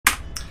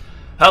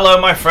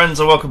Hello my friends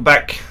and welcome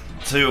back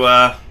to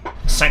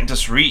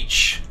Santcus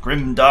Reach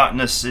Grim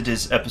Darkness. It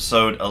is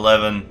episode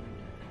 11.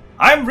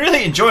 I'm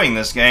really enjoying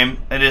this game.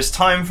 It is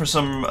time for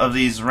some of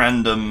these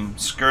random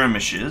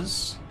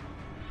skirmishes.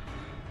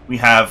 We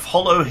have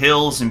Hollow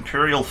Hills,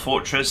 Imperial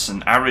Fortress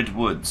and Arid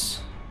Woods.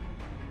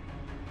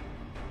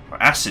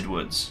 Or Acid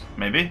Woods,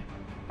 maybe?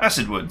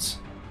 Acid Woods.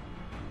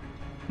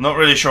 Not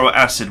really sure what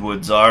Acid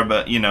Woods are,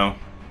 but you know.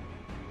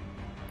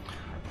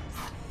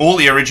 All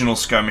the original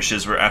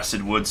skirmishes were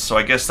Acid Woods, so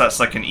I guess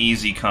that's like an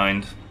easy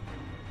kind.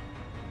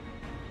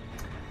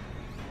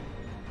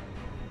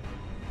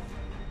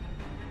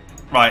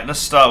 Right, let's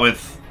start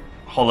with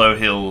Hollow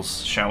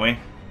Hills, shall we?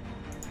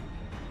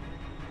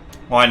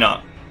 Why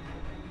not?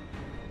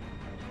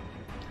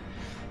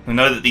 We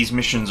know that these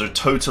missions are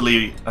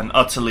totally and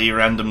utterly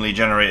randomly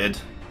generated.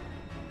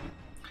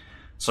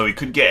 So we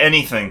could get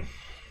anything.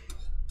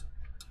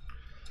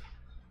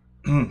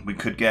 We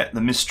could get the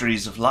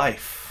mysteries of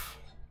life.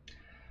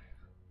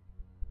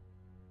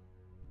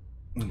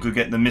 We could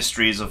get the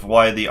mysteries of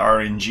why the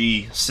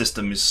RNG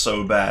system is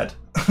so bad.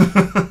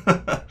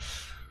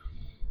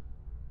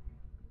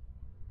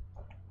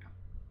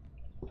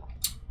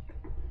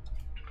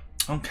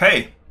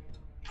 Okay.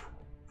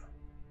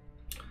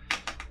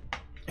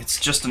 It's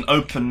just an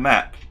open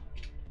map.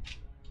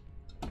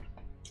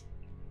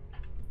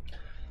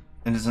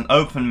 It is an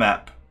open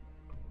map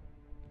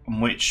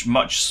on which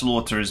much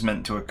slaughter is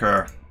meant to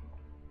occur.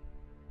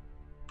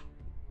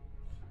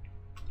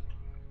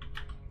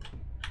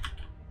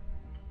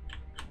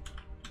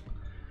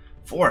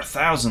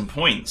 $4,000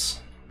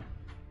 points.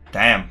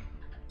 Damn.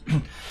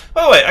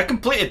 Oh wait, I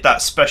completed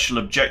that special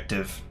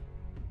objective.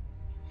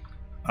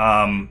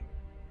 You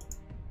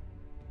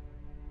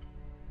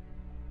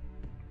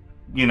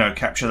know,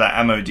 capture that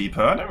ammo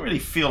depot. I don't really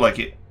feel like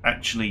it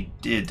actually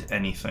did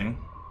anything.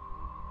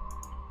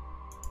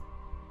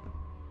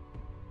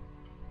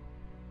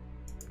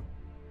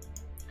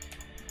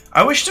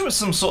 I wish there was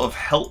some sort of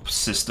help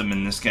system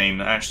in this game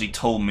that actually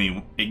told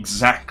me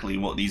exactly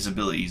what these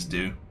abilities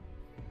do.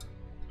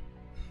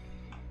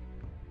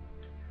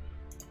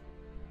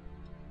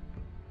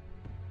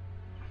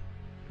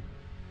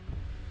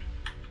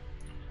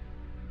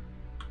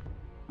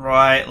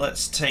 Right,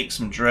 let's take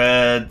some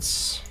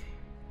dreads.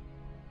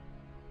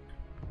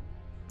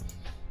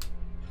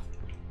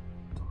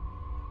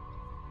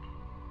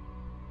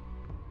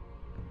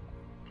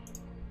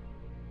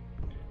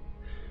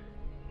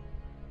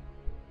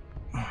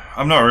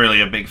 I'm not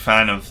really a big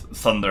fan of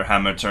Thunder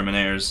Hammer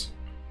Terminators.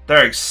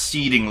 They're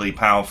exceedingly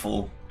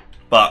powerful,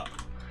 but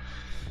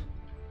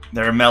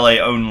they're melee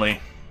only.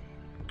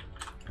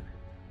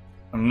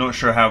 I'm not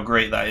sure how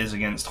great that is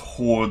against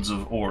hordes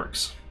of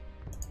orcs.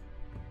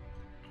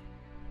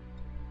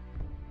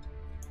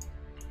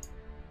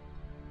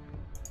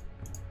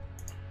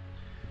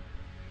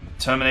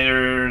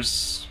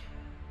 Terminators.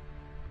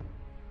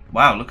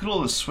 Wow, look at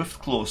all the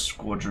Swiftclaw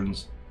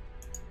squadrons.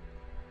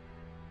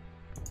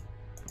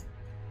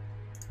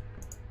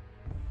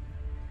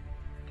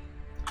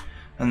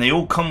 And they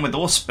all come with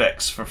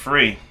Auspex for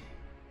free.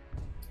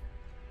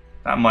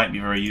 That might be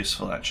very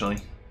useful, actually.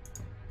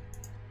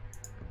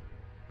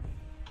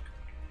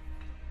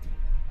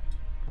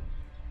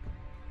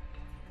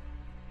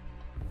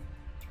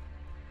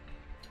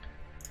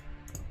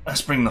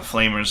 Let's bring the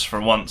flamers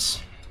for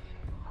once.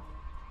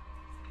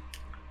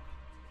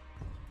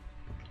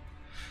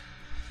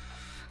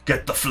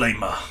 Get the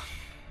flamer.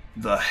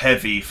 The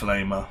heavy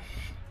flamer.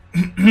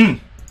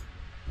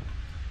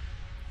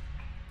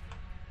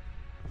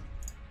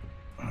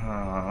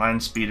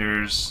 Land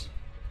speeders.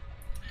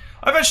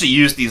 I've actually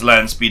used these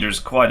land speeders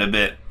quite a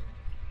bit.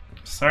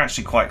 So they're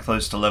actually quite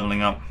close to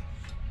leveling up.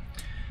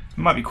 It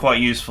might be quite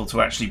useful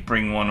to actually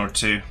bring one or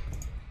two.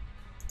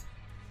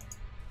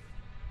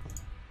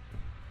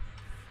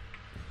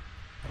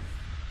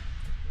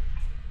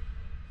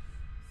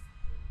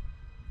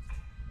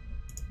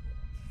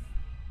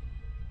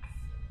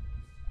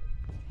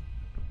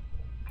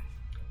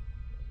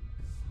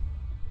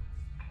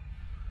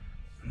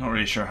 Not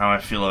really sure how I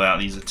feel about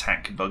these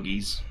attack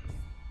buggies.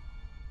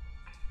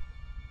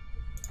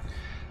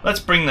 Let's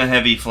bring the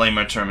heavy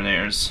flamer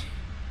terminators,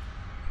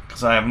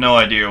 because I have no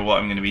idea what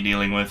I'm going to be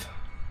dealing with.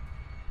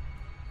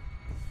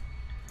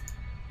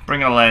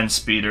 Bring a land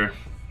speeder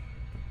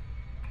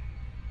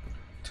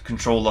to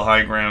control the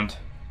high ground.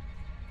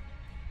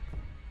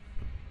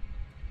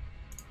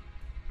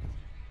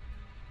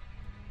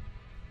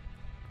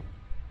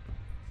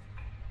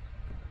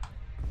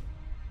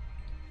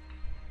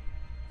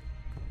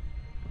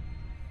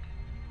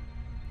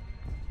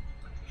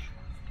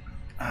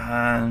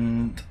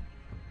 And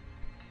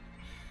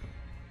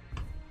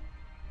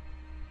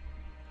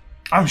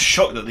I'm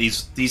shocked that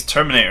these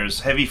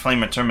Terminators, heavy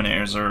flamer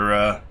Terminators,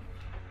 are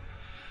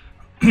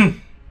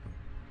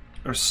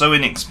are so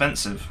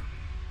inexpensive.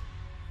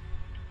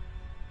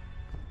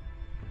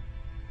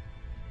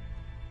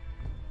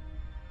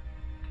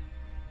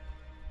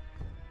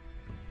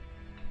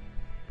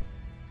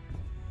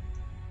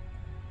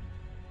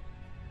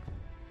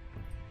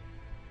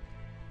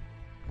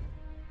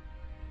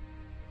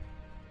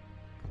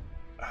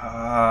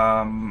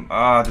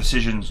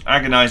 Decisions.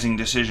 Agonizing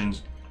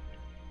decisions.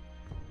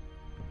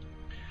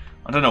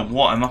 I don't know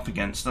what I'm up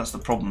against, that's the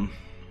problem.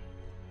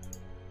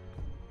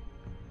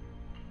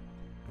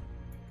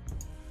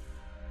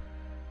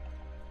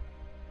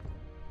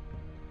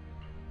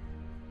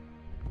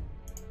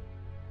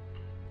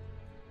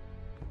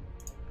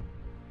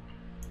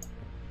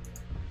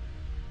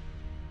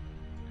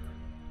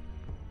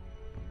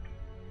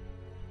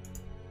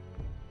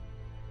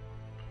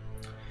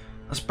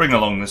 Let's bring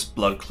along this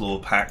Blood Claw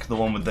pack, the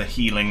one with the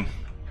healing.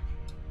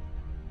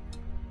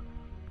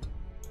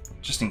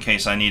 Just in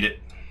case I need it.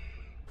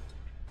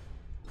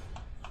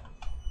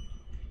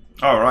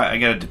 Alright, I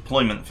get a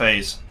deployment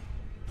phase.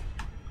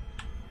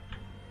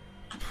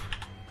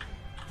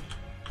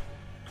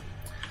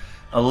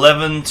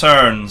 "11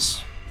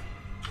 turns.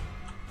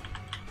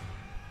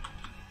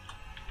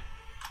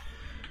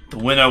 The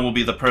winner will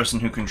be the person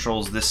who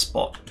controls this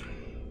spot.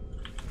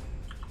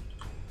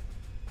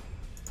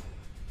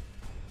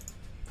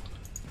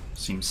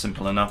 Seems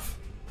simple enough.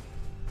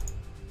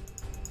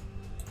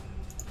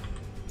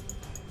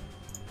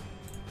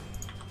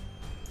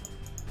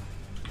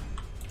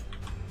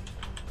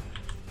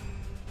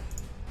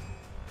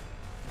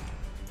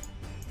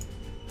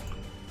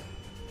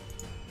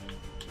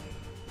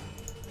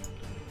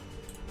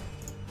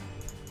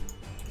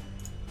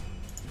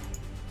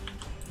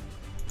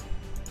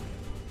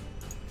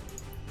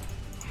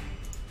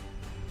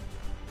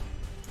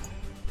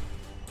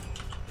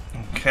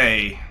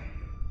 Okay.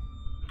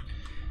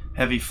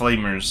 Heavy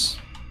flamers.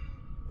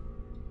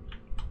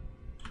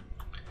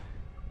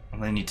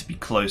 Well, they need to be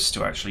close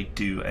to actually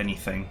do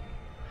anything.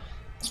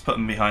 Let's put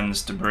them behind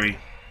this debris.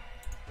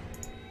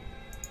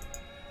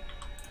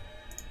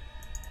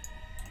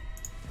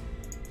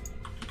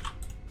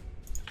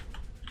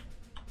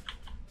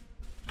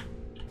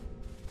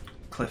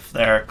 Cliff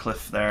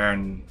there,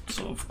 and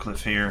sort of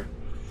cliff here.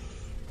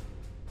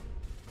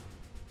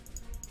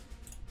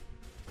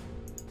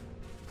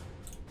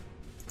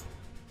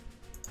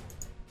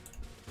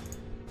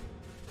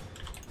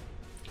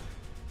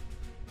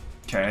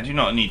 Okay, I do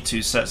not need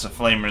two sets of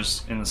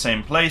flamers in the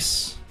same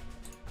place.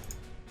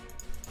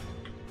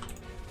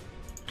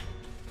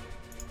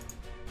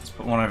 Let's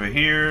put one over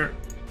here.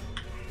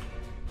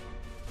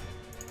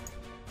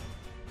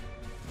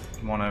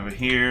 One over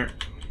here.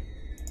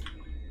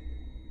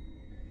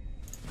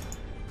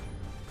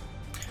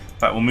 In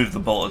fact, we'll move the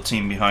bolter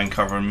team behind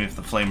cover and move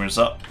the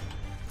flamers up.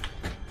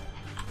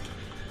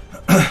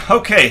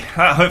 Okay,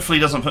 that hopefully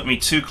doesn't put me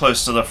too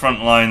close to the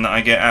front line that I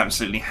get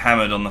absolutely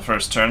hammered on the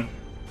first turn.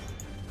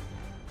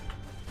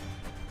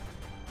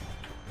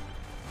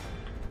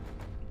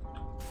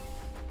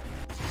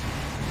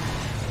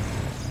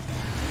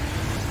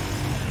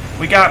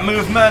 We got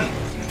movement!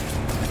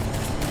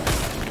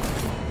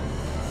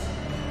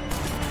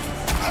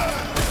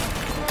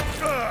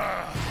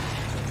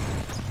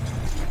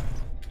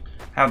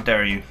 How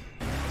dare you?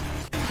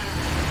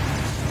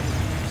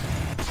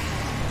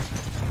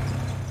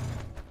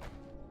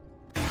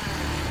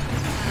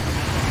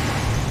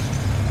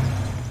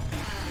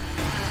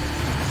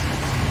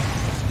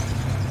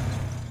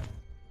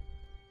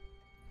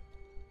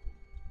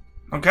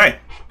 Okay.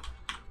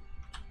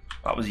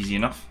 That was easy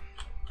enough.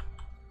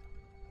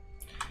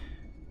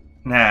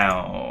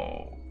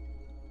 Now,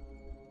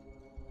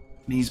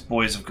 these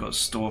boys have got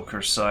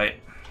stalker sight.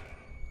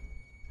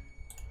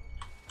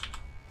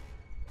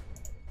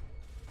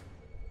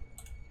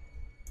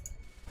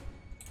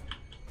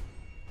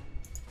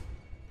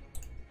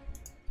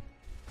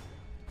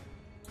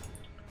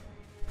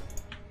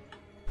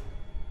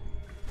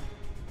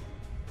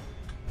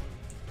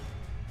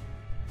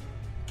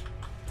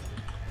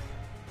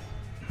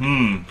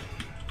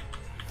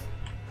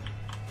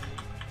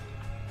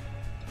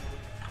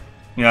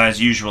 Yeah,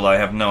 as usual, I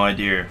have no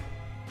idea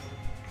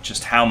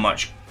just how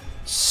much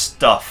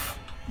stuff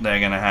they're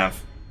gonna have.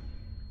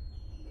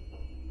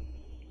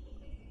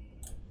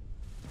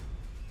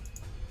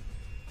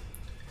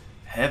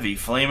 Heavy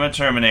flamer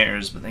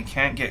terminators, but they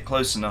can't get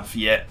close enough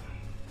yet.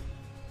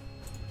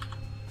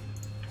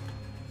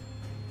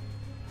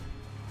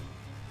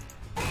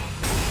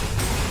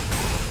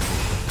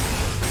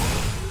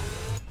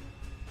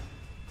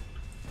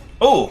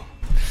 Oh!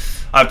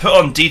 I put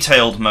on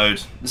detailed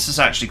mode. This is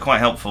actually quite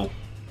helpful.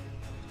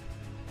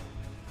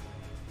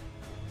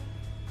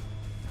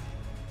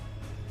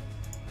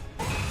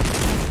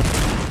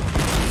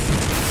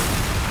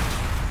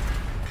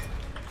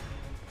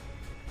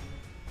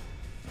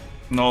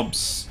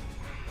 Knobs.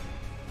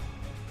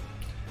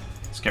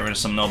 Let's get rid of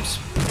some knobs.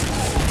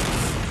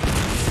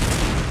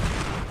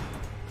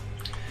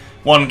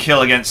 One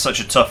kill against such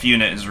a tough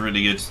unit is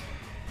really good.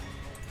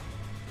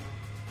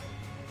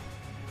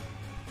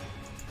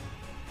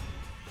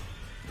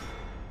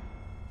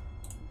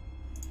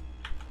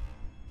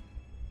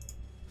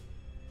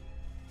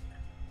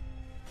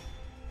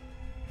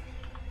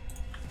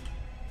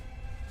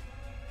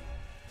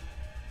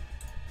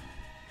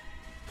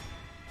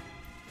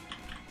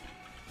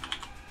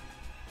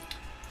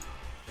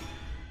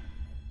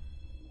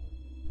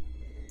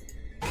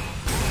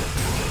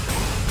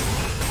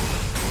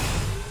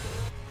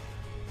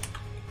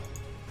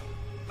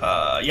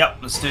 Yep,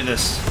 let's do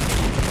this.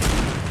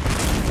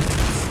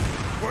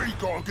 We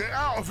gotta get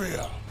out of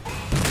here.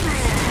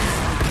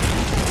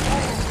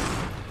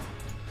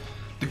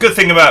 The good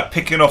thing about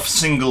picking off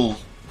single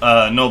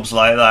knobs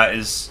like that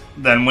is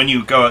then when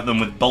you go at them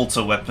with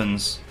bolter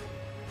weapons,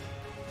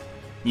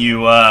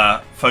 you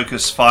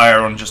focus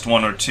fire on just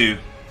one or two.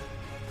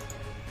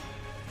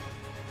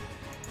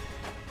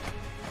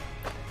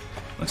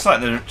 Looks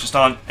like there just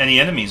aren't any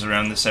enemies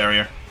around this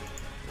area.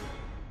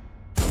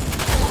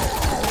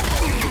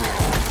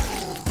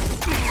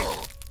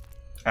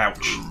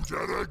 Ouch.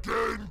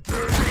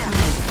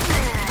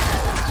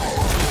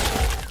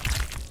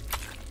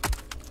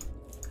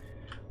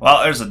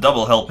 Well, there's a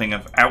double helping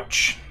of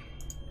ouch.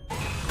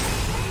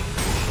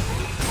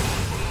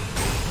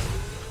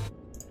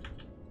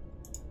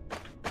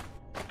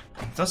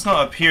 It does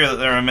not appear that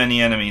there are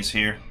many enemies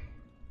here.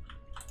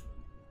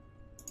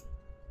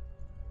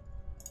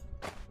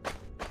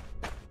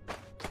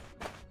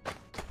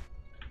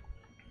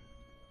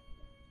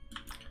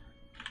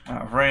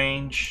 Out of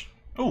range.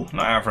 Oh,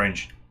 not out of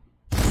range.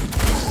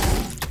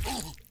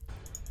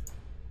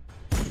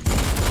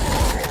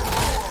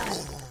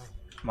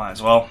 Might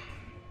as well.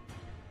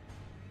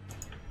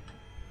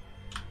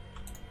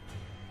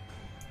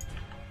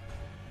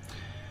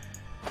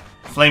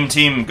 Flame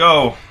team,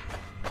 go!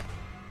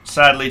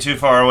 Sadly too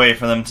far away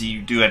for them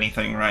to do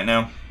anything right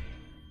now.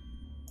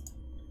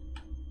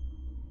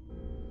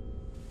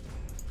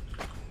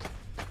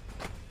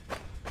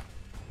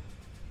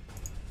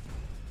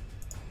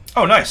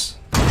 Oh, nice!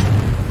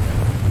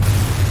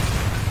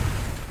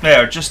 They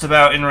are just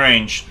about in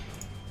range.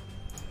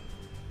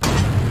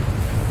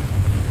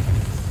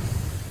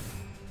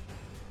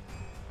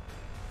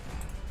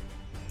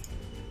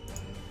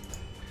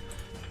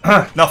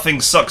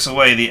 Nothing sucks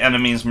away the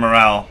enemy's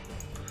morale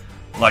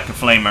like a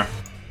flamer.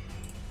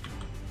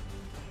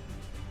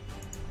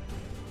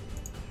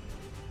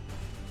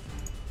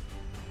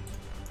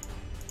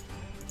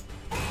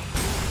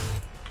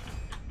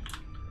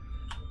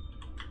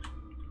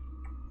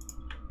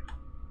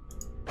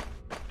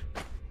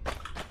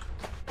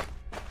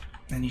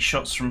 Any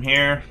shots from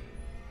here?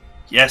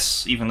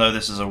 Yes, even though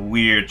this is a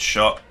weird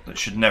shot that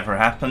should never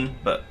happen,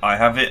 but I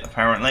have it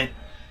apparently.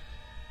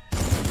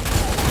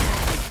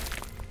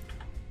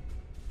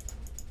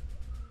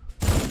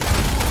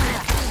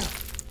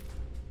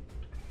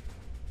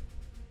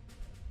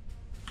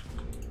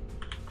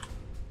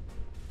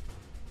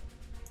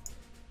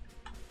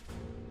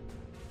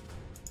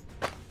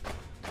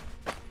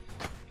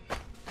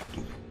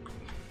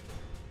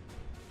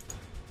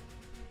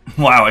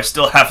 Wow, I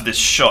still have this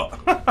shot.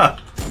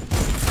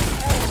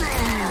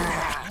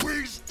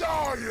 He's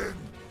dying.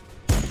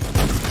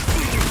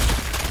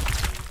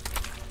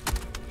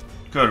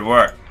 Good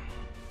work.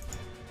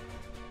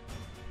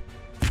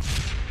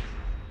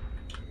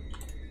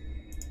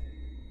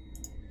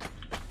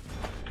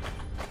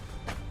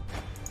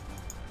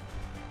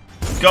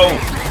 Go!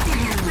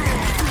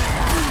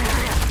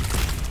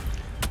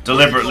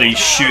 Deliberately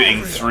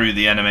shooting through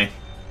the enemy.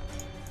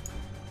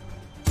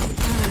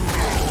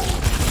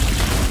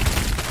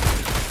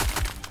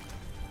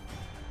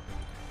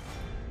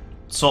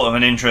 Sort of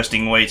an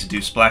interesting way to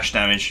do splash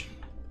damage.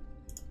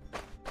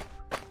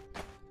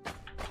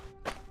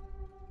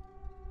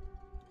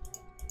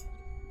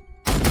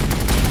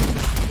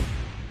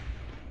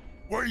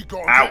 We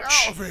gotta Ouch.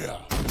 get out of here.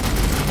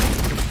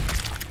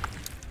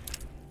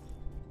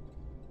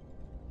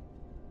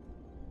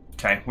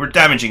 Okay, we're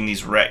damaging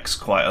these wrecks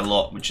quite a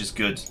lot, which is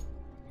good.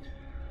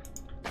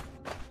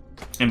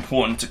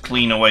 Important to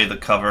clean away the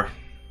cover.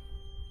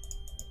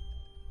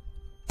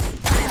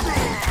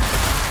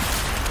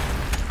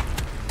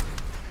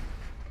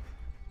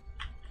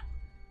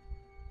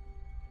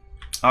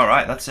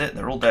 Alright, that's it.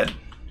 They're all dead.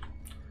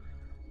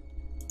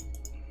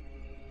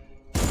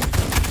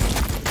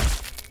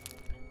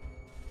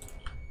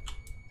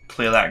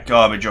 Clear that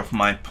garbage off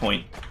my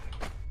point.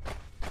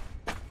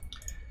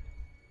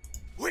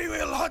 We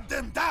will hunt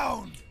them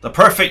down. The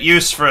perfect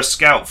use for a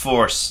scout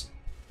force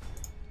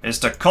is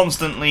to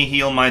constantly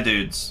heal my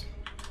dudes.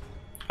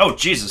 Oh,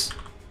 Jesus.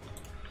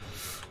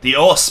 The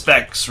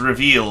Auspex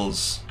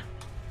reveals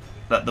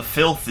that the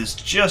filth is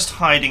just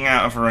hiding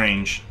out of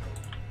range.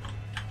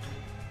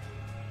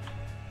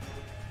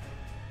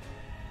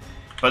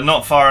 But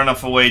not far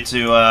enough away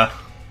to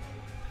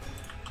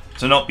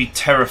not be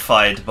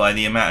terrified by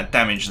the amount of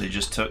damage they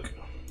just took.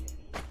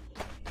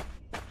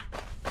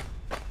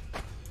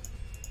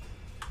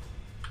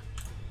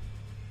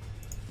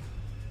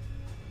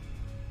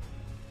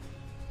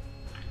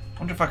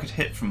 Wonder if I could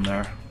hit from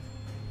there.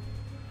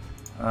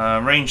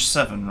 Range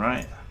 7,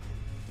 right?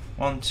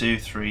 1, 2,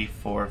 3,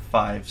 4,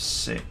 5,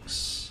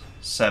 6,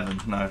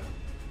 7. No.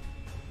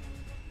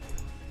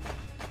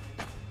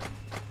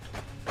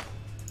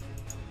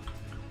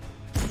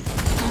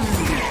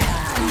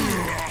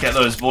 Get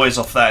those boys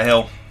off that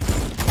hill.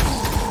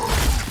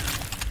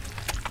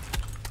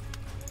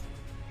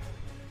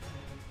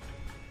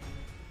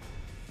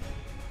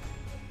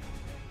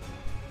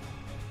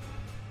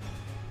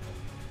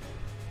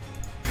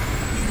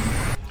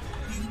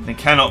 They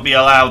cannot be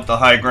allowed the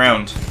high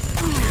ground.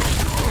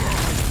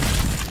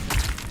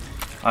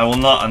 I will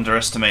not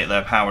underestimate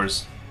their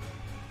powers.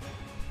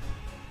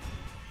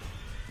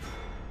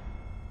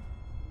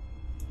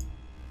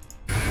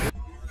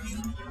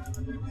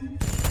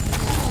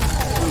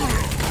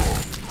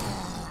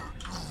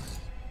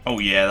 Oh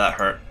yeah, that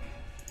hurt.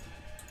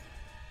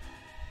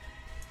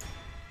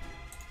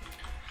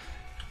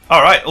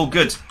 Alright, all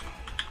good.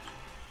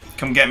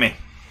 Come get me.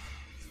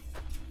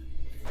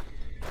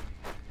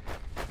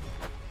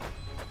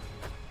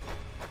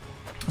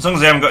 As long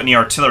as I haven't got any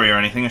artillery or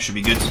anything, I should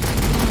be good.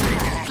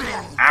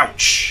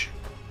 Ouch!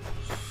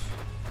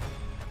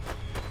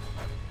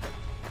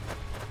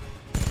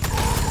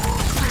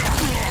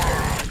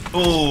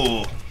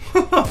 Oh!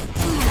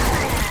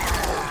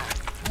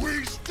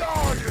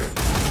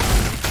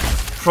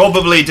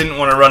 Probably didn't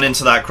want to run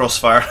into that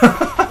crossfire.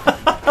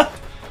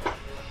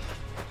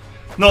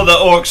 Not that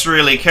orcs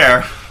really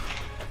care.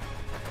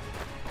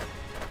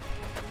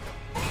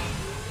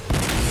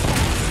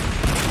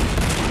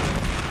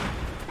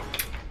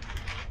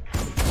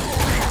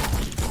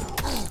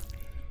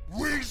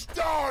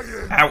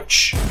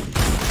 Ouch.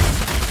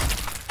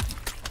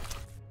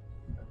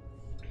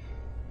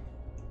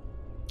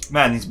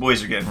 Man, these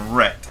boys are getting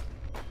wrecked.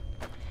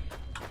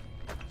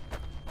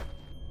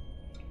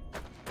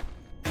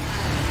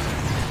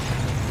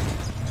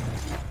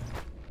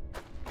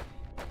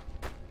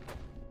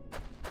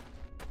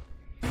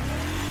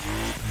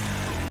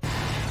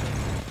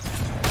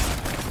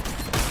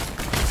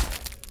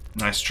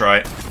 Nice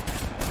try.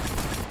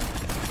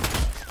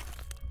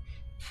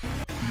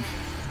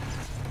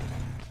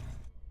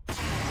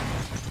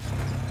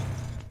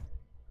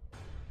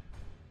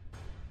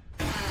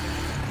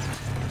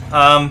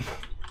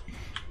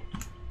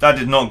 That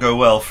did not go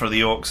well for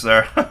the orcs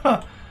there.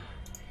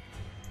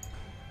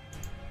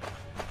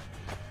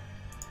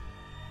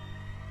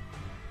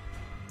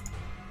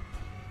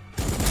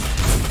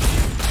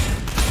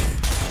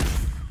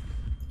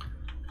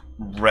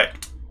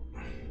 Wrecked.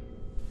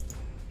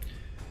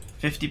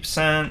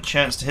 50%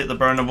 chance to hit the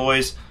burner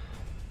boys.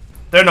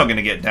 They're not going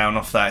to get down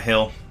off that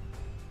hill,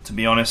 to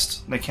be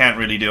honest. They can't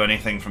really do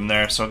anything from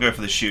there, so I'll go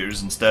for the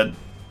shooters instead.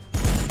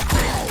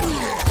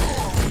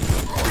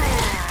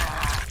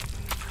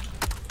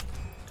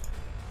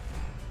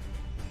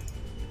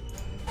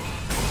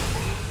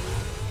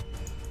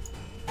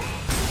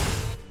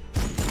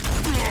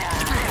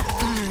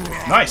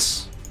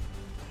 Nice!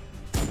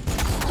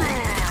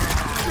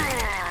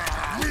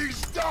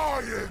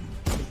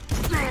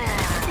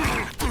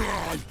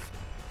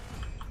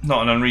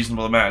 Not an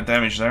unreasonable amount of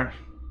damage there.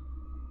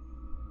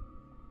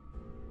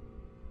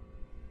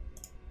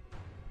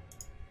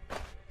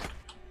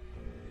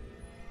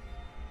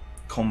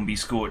 Combi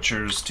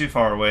Scorchers, too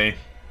far away.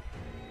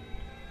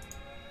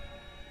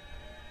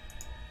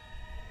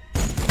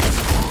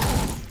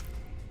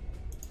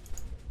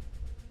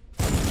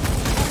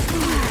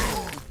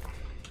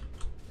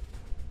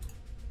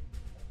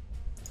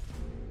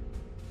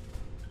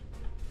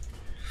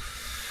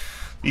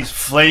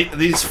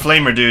 These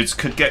flamer dudes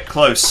could get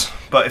close,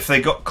 but if they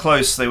got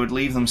close they would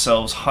leave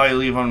themselves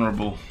highly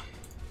vulnerable.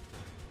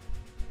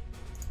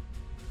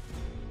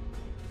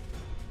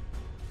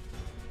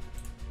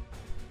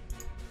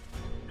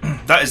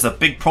 That is the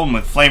big problem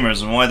with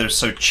flamers and why they're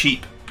so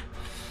cheap.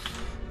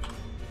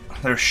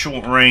 Their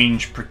short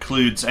range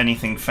precludes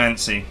anything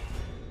fancy.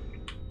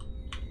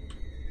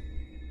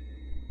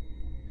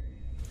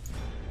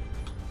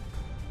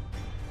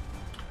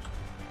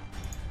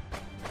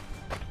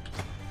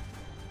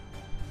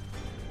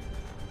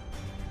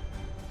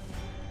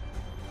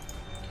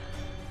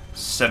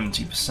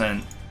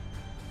 %,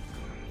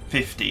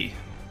 50.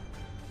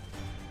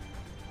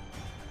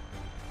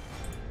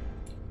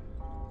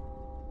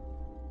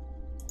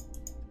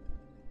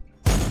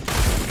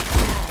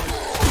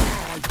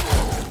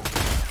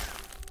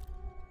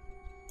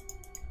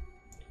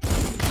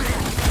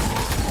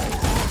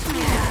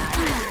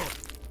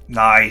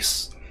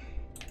 Nice.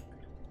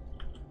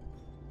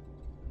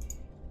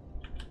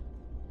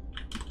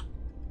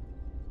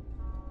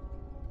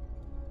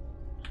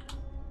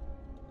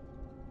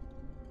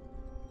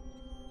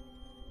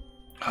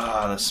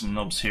 Ah, there's some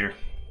nubs here.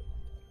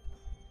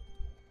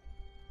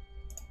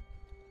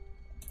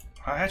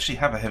 I actually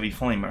have a heavy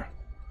flamer.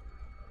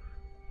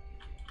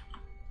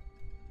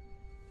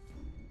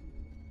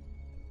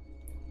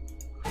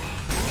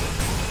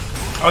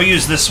 I'll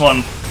use this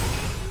one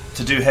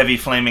to do heavy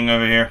flaming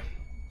over here.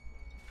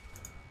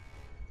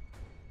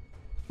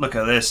 Look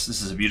at this.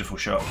 This is a beautiful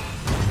shot.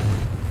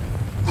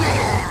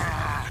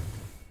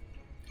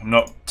 I'm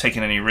not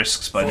taking any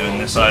risks by doing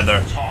this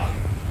either.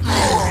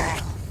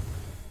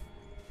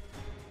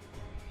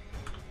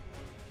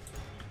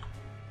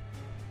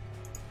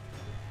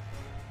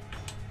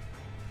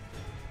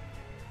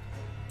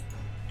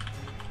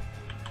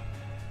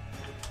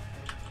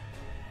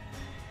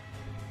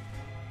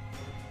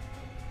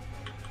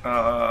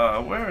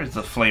 Where is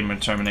the flamer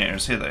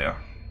terminators? Here they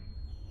are.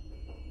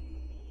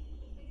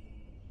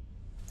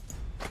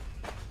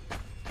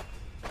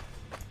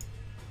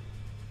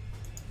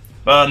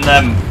 Burn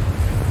them!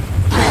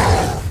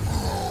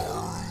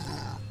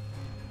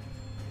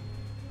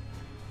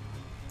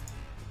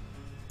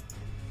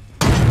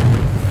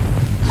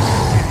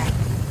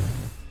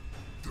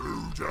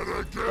 that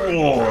again.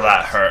 Oh,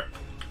 that hurt.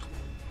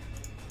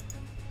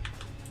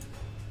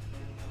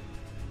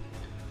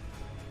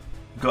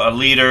 Got a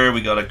leader,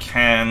 we got a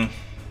can.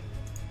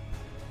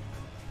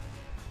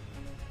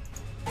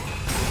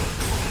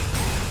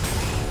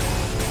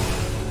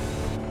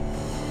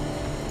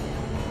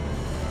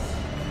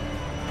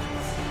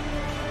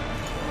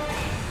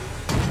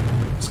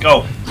 Let's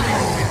go.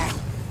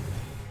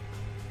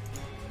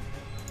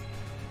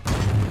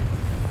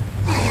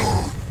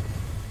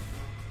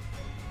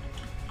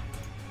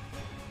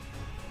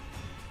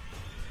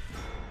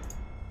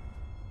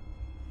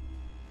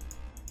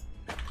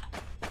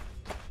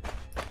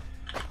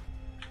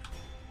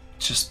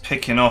 Just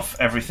picking off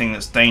everything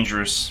that's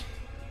dangerous.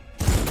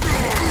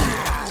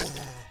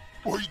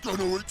 We're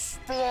gonna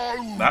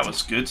explode. That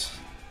was good.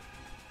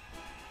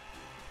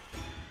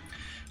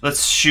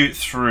 Let's shoot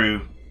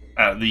through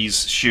at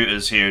these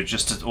shooters here,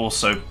 just to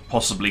also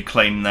possibly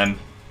claim them.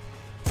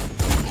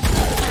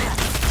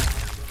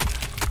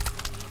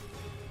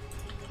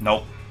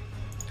 Nope.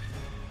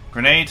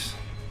 Grenade?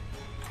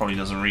 Probably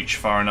doesn't reach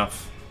far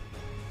enough.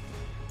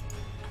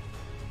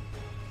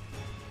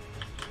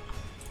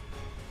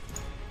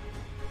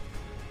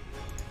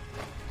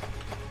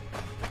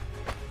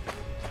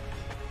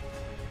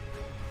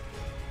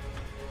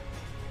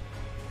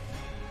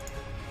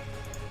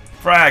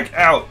 Frag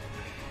out!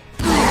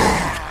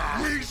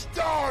 He's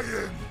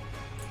dying.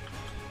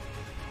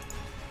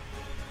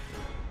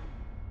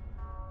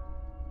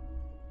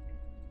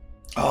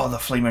 Oh, the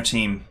Flamer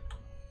team.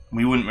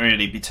 We wouldn't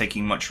really be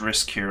taking much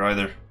risk here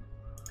either.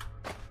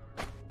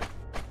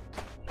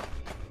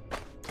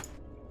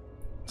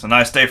 It's a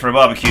nice day for a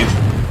barbecue.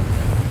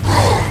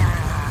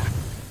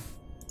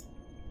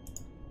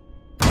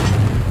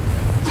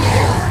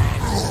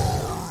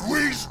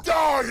 He's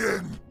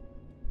dying.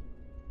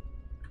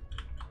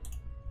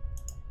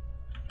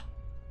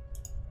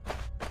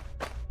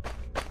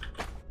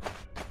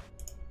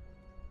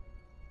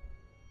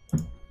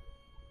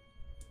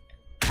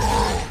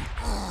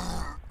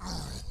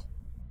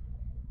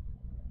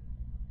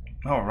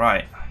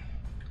 Alright.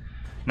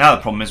 Now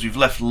the problem is we've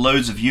left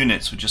loads of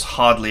units with just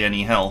hardly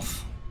any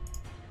health.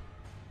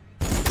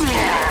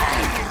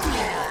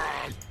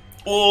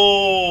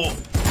 Oh!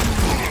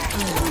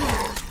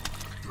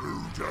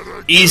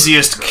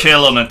 Easiest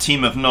kill on a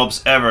team of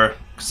knobs ever,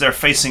 because they're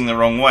facing the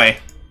wrong way.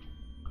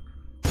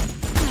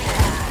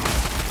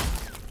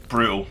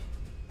 Brutal.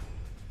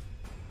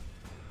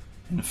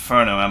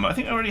 Inferno ammo. I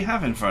think I already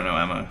have Inferno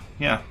ammo.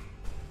 Yeah.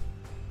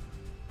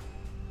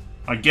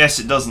 I guess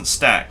it doesn't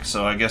stack,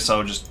 so I guess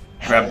I'll just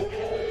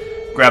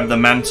grab the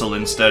mantle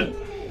instead.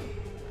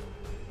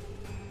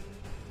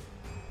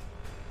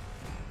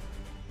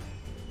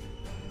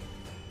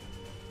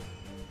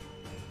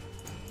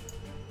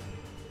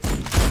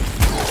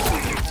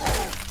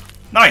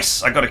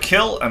 Nice! I got a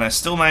kill and I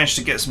still managed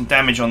to get some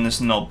damage on this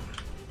knob.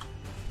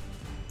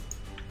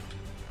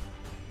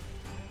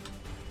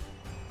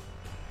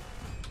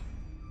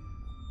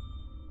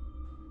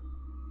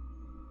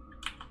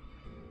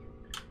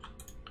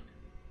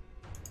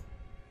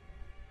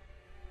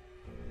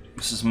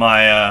 This is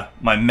my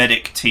my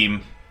medic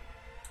team,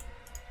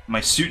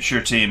 my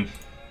suture team.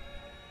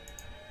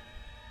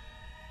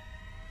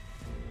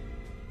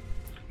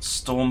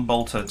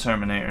 Stormbolter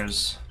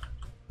Terminators.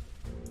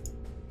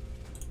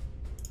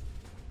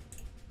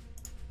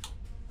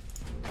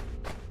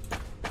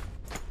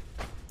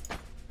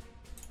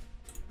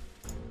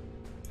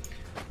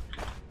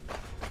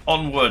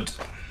 Onward.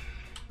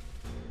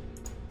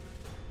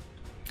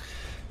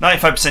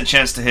 95%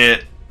 chance to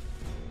hit.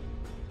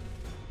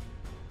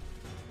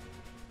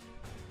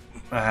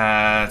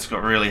 It's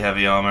got really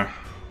heavy armor.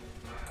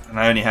 And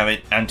I only have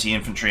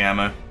anti-infantry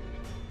ammo.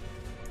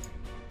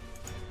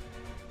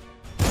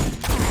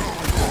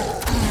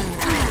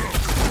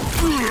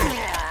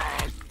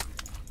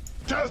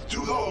 Death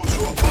to those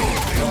who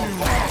oppose the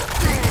Empire.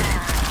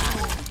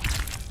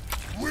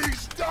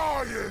 He's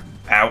dying.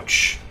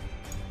 Ouch.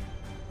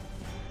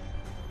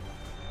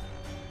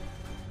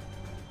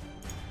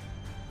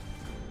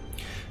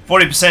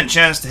 %40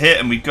 chance to hit,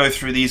 and we go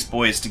through these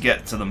boys to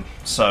get to them.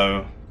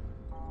 So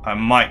I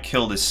might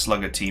kill this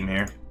slugger team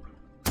here.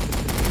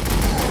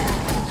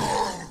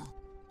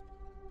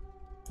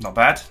 Not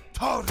bad.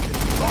 Gonna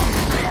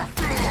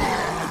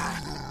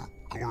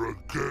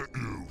get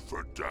you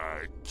for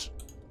that.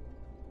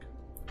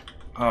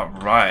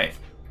 Alright.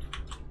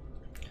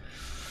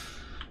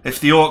 If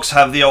the orcs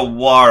have the old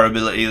war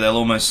ability, they'll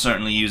almost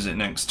certainly use it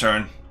next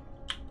turn.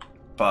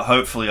 But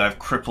hopefully I've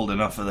crippled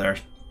enough of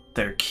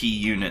their key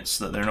units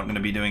that they're not going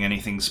to be doing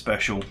anything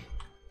special.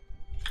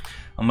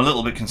 I'm a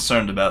little bit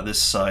concerned about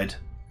this side.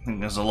 I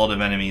think there's a lot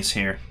of enemies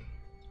here.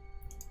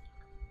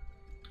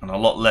 And a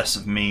lot less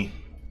of me.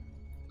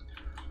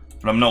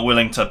 But I'm not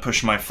willing to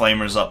push my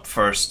flamers up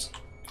first.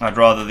 I'd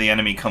rather the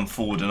enemy come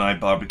forward and I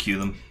barbecue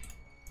them.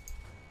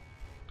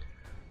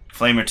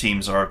 Flamer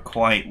teams are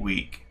quite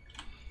weak.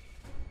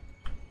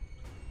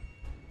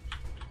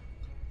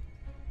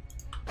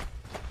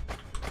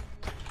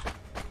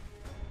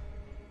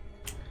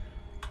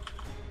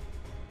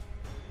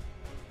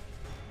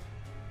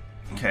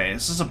 Okay,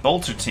 this is a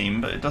bolter team,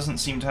 but it doesn't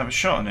seem to have a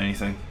shot on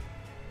anything.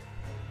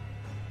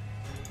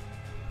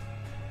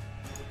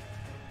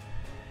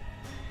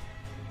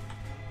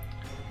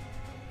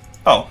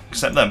 Oh,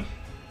 except them.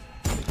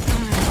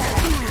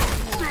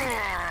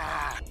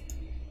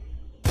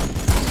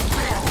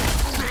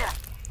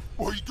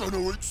 We're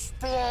gonna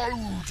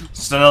explode!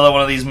 Just another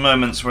one of these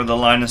moments where the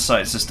line of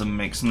sight system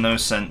makes no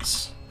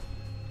sense.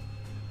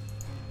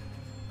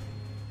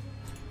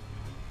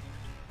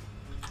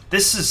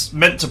 This is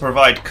meant to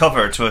provide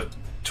cover to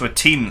a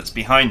team that's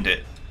behind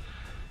it.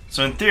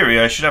 So in theory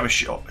I should have a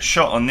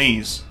shot on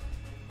these.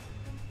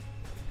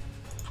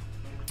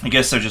 I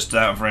guess they're just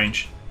out of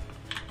range.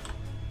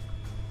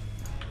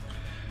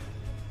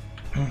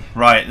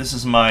 Right, this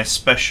is my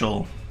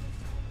special,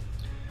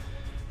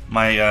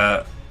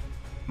 my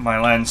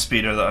land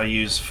speeder that I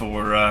use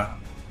for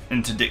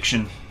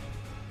interdiction.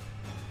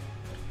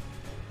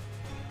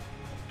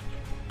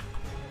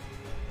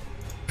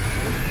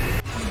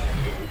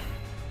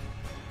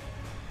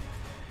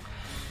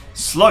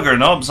 Slugger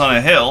knobs on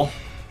a hill.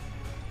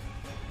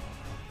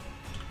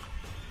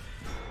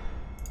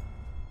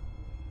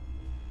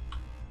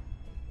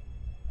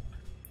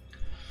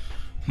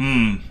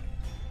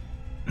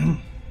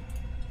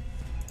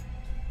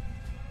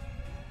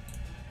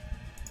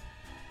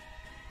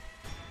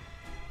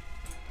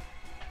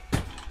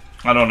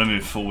 I don't want to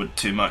move forward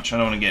too much. I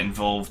don't want to get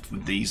involved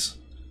with these.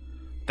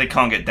 They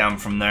can't get down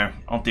from there.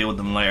 I'll deal with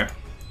them later.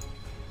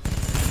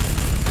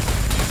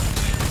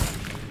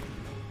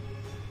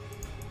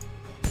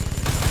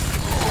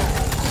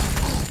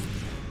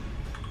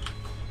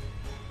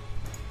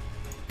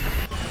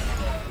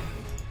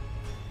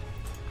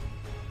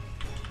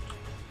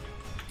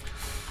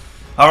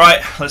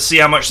 Alright, let's see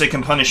how much they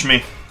can punish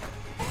me.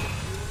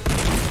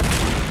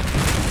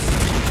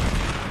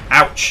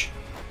 Ouch.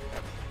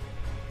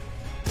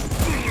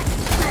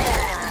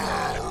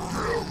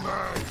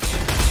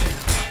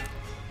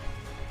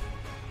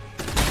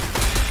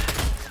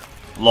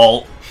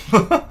 Lol.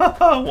 1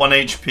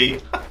 HP.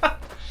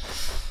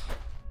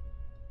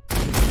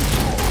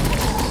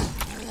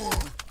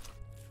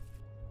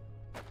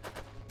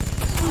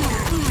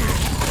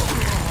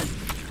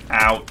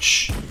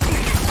 Ouch.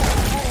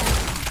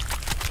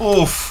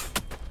 Oof.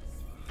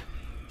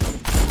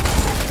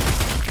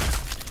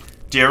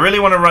 Do you really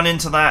want to run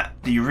into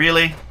that? Do you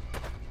really?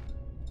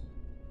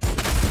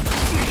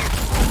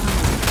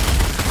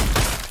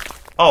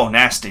 Oh,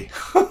 nasty.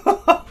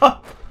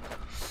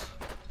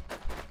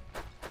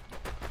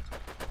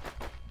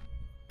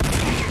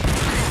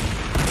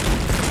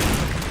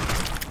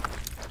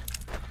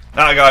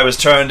 That guy was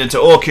turned into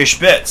orcish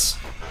bits.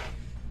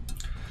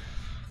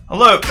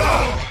 Although,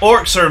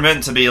 orcs are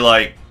meant to be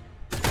like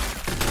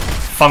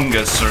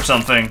fungus or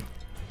something.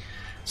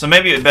 So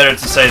maybe it's better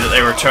to say that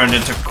they were turned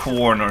into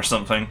corn or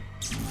something.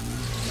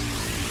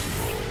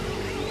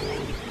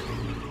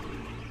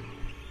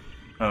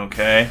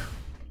 Okay.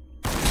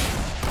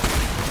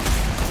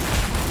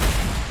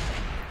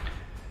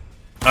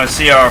 I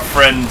see our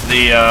friend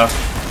the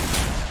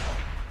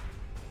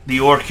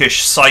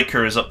orcish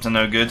psyker is up to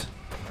no good.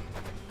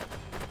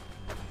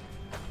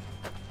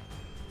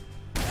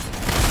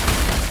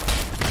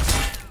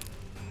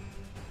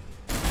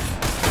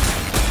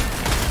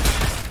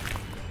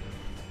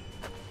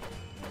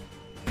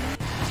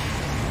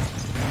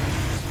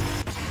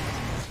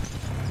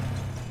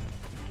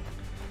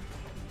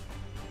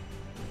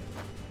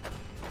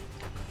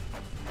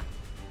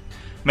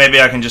 Maybe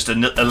I can just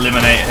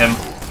eliminate him.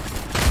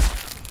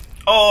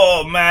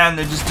 Oh man,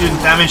 they're just doing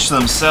damage to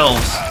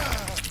themselves.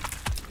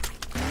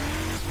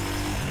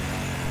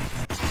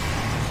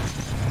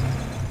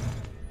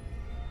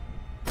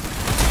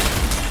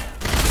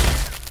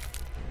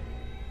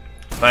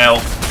 Fail.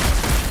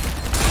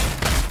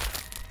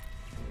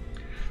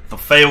 The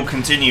fail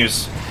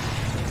continues.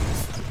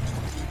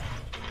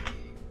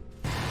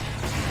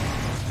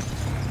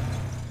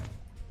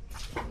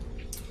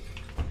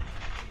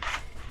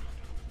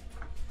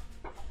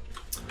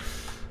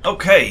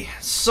 Okay,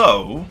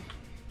 so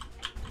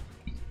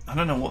I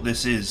don't know what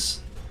this is.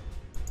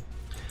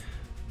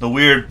 The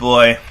weird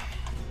boy.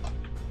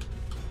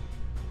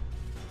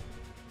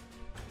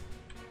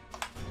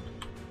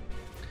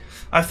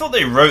 I thought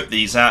they wrote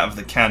these out of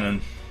the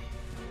canon.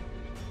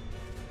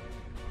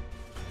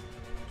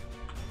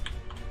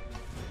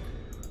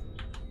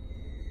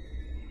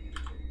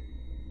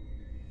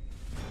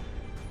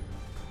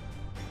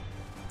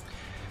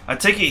 I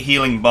take it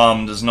healing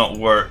bomb does not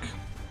work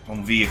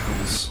on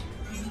vehicles.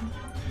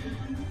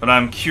 But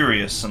I'm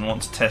curious and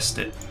want to test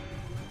it.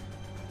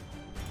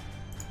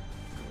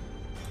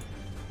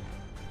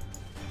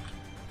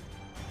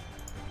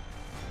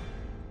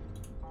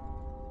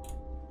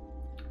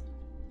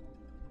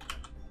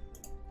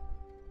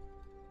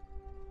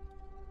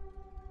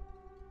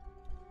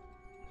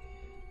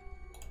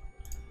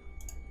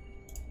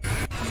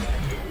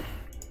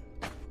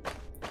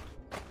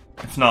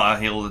 If not,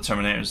 I'll heal the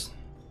Terminators.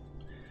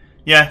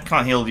 Yeah,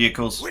 can't heal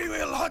vehicles. We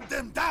will hunt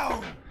them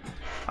down!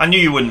 I knew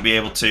you wouldn't be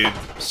able to,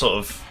 sort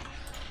of,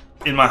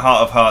 In my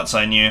heart of hearts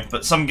I knew,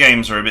 but some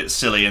games are a bit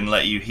silly and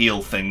let you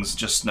heal things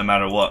just no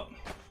matter what.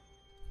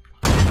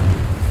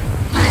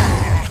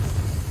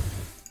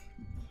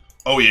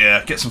 Oh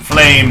yeah, get some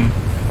flame!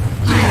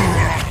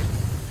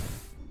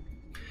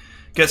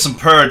 Get some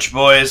purge,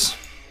 boys!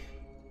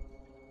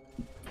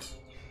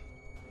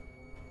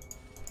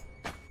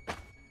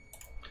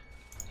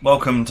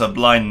 Welcome to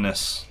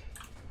blindness.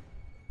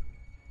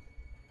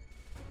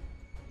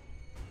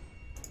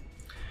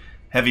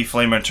 Heavy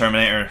Flamer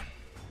Terminator.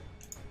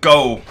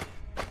 Go!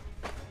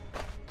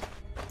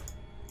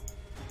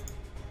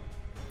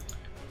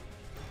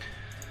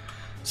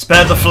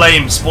 Spare the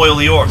flame, spoil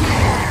the orc.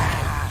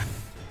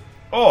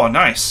 Oh,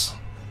 nice.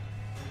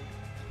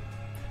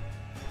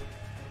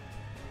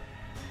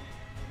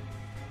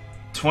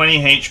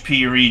 $20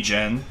 HP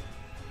regen,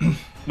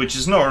 which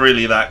is not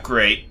really that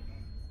great.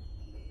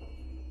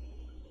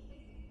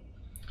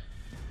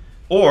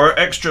 Or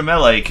extra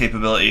melee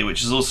capability,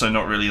 which is also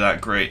not really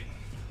that great.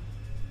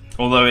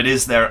 Although it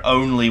is their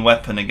only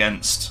weapon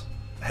against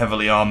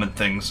heavily armored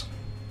things.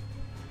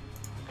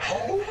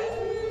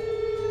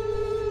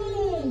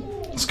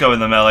 Let's go with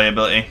the melee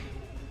ability.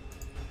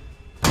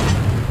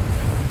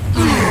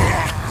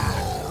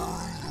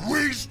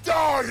 We's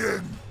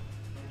dying.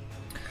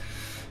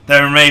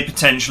 There may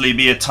potentially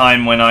be a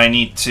time when I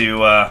need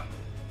to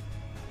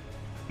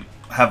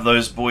have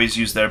those boys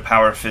use their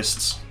power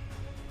fists.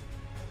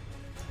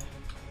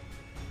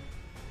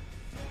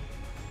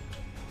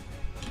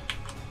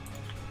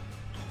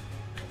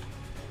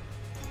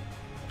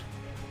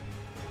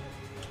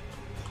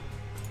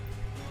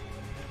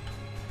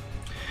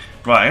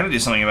 Right, I'm gonna do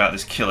something about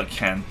this killer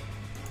can.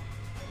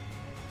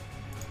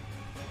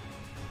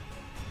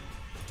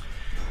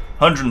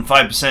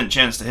 105%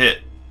 chance to hit.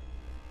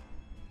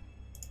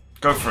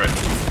 Go for it.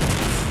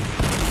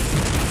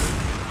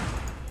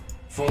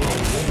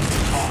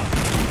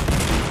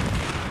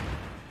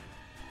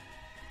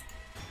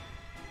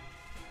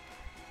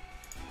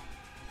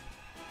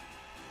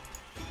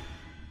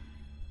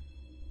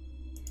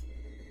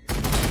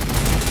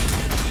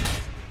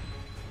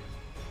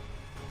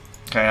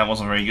 Okay, that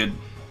wasn't very good.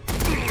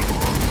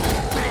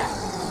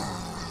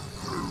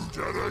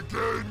 Dead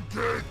again,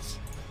 kids.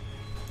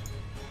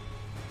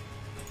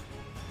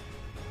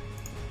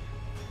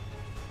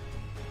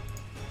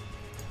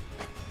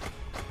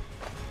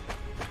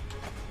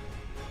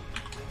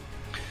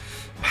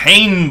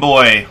 Pain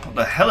boy! What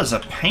the hell is a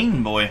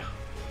pain boy?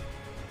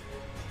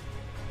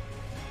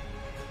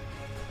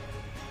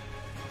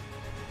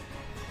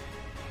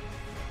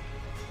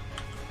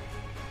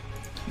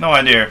 No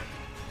idea.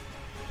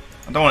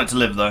 I don't want it to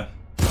live though.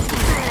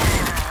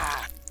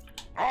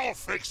 I'll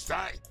fix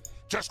that.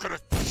 Just gonna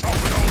chop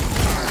it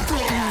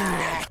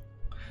off.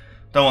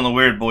 Don't want the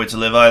weird boy to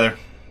live either.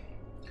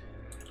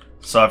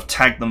 So I've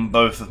tagged them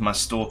both with my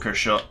stalker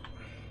shot.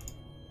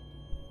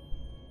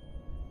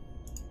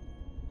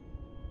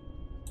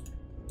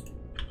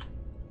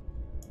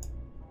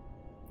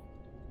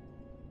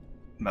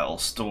 Metal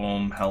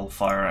Storm,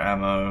 Hellfire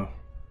ammo,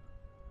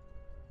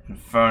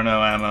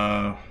 Inferno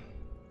ammo.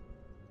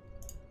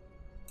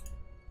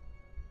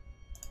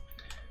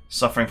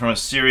 Suffering from a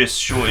serious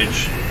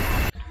shortage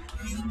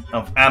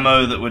of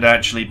ammo that would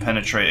actually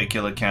penetrate a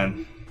killer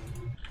can.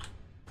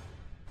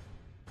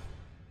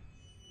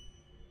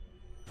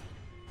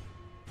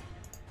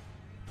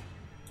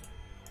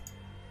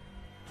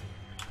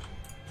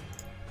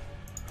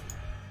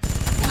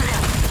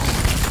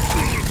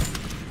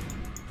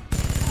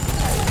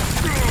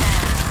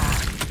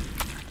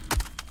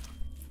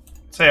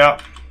 See ya.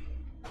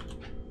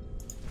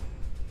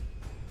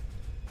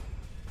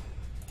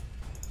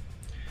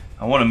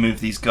 I want to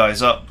move these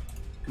guys up,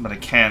 but I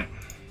can't.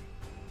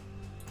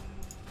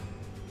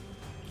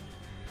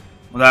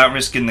 Without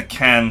risking the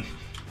can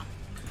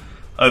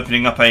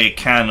opening up a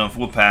can of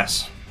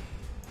whoop-ass.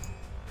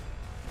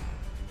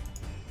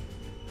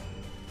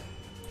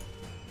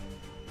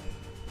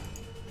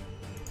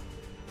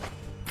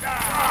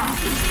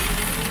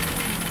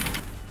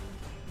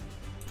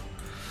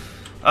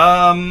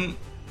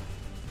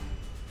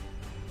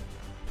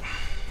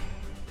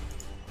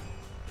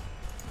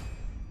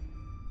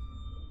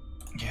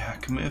 Yeah, I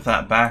can move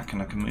that back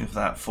and I can move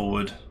that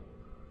forward.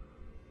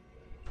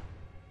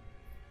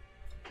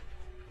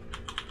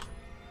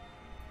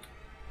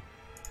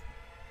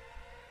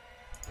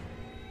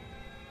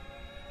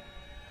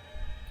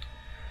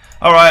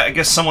 Alright, I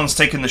guess someone's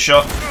taking the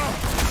shot.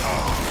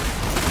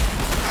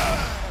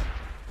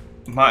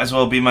 Might as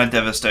well be my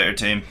Devastator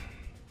team.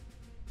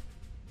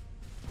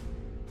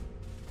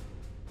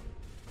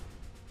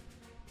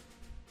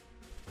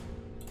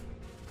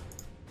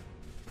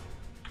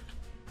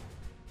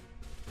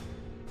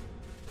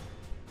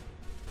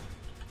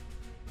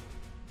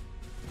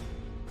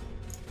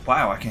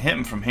 Wow, I can hit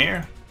him from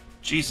here?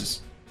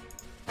 Jesus.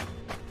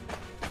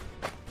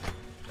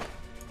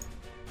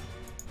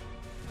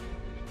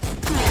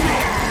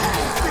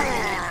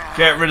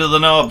 Get rid of the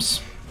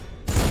knobs.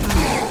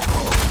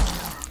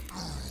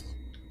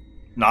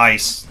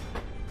 Nice.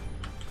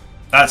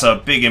 That's a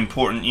big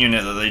important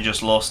unit that they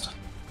just lost.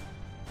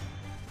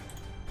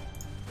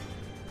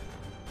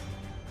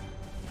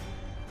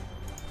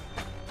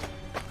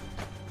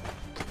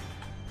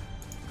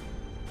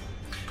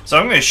 So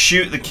I'm going to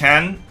shoot the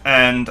can,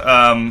 and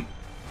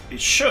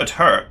it should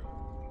hurt.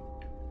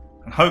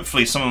 And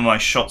hopefully some of my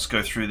shots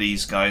go through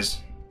these guys.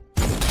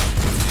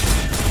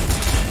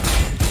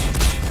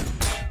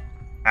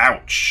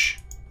 Ouch.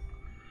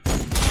 A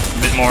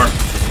bit more.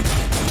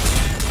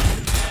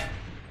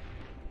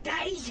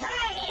 He's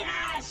hurting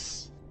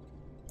us!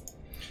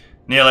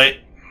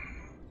 Nearly.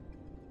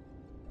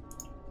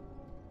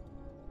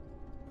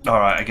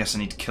 Alright, I guess I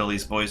need to kill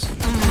these boys.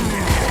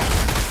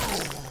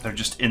 They're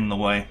just in the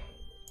way.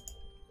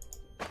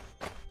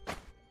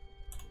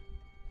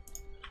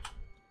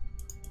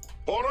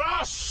 For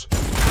us!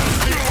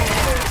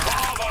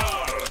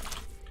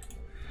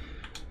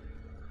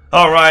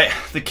 Alright,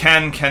 the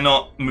can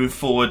cannot move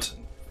forward.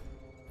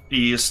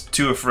 He is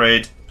too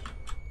afraid.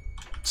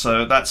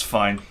 So that's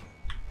fine.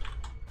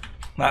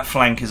 That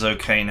flank is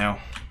okay now.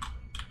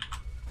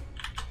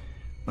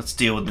 Let's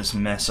deal with this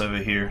mess over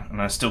here.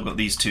 And I still got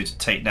these two to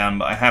take down,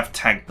 but I have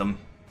tagged them.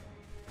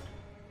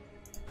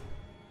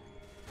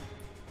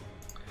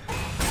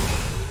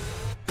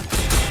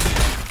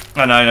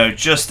 And I know,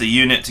 just the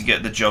unit to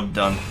get the job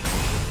done.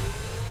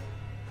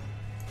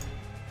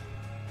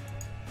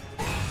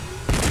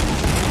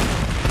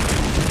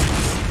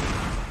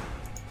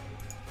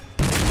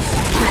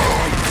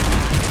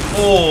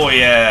 Oh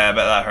yeah, I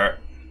bet that hurt.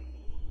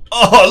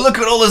 Oh, look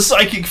at all the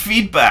psychic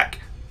feedback!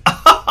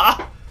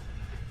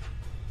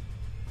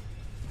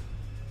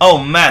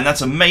 Oh man,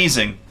 that's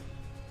amazing.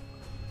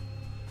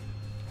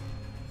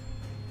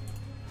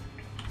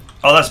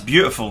 Oh, that's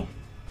beautiful.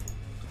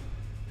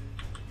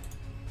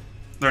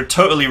 They're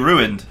totally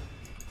ruined.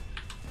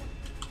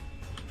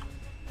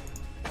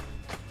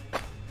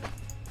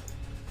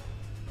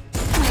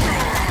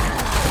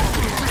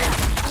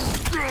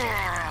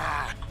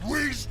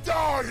 We's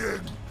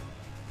dying!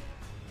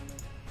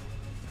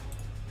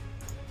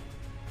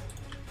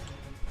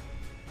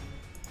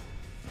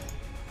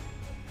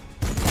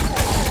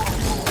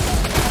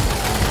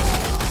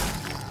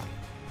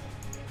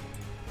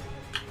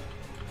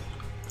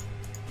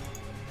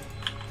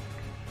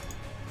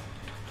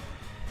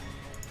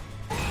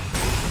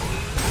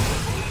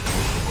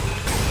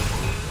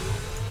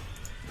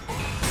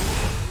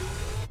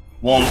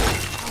 One.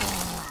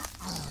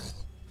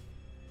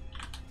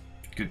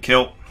 Good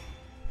kill.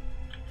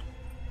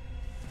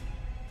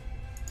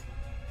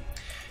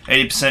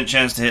 80%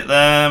 chance to hit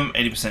them,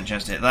 80%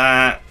 chance to hit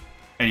that,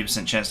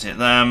 80% chance to hit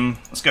them.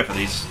 Let's go for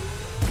these.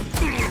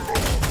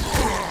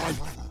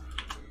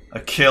 A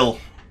kill.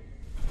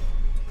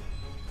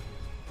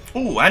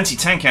 Ooh,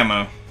 anti-tank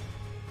ammo.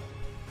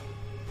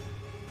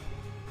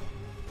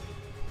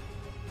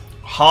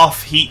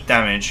 Half heat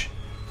damage.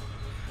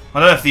 I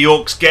don't know if the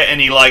orcs get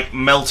any, like,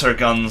 melter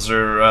guns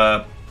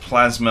or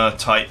plasma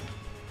type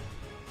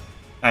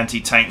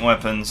anti-tank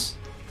weapons.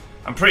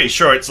 I'm pretty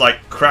sure it's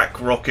like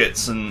crack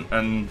rockets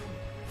and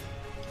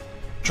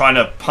trying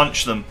to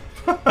punch them.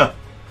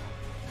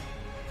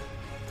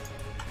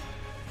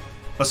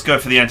 Let's go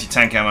for the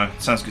anti-tank ammo.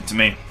 Sounds good to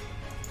me.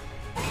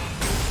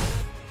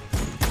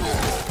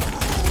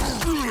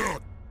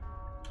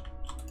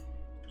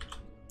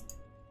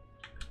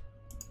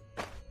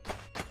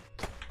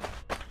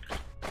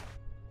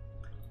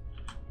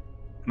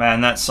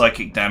 Man, that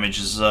psychic damage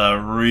has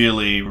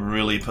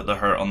really put the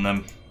hurt on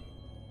them.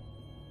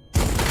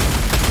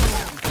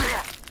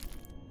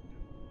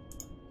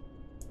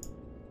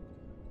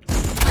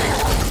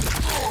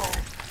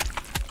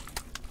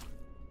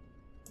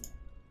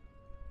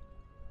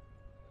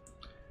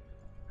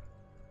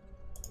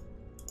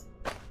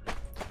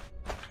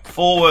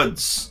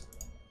 Forwards!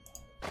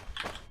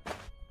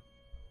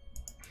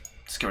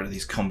 Let's get rid of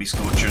these combi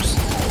scorchers.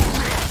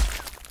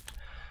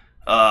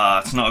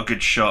 It's not a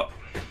good shot.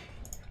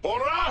 For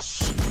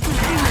us!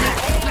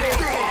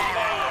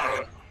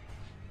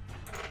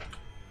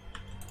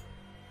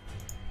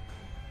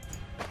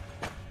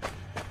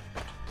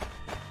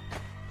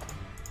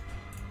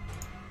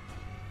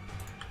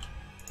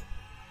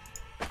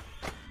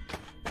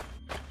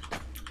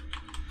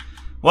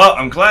 Well,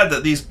 I'm glad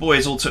that these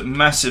boys all took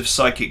massive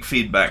psychic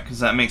feedback, because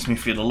that makes me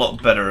feel a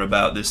lot better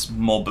about this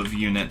mob of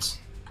units.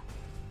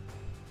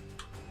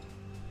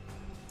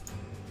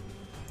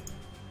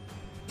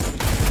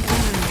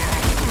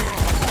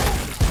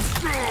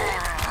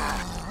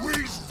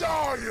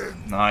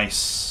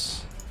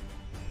 Nice.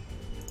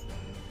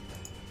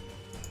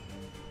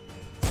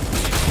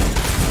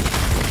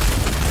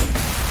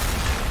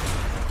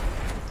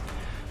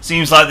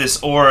 Seems like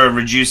this aura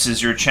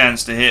reduces your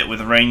chance to hit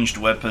with ranged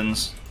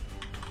weapons,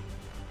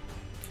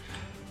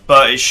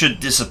 but it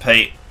should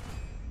dissipate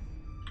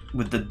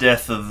with the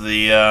death of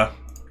the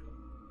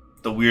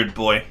weird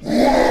boy.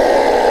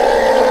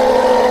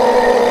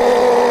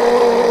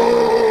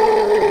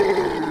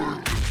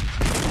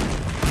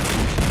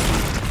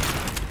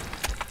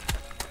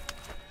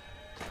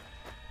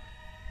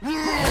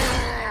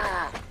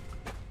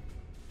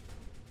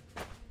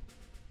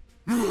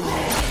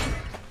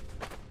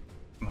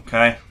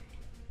 Okay.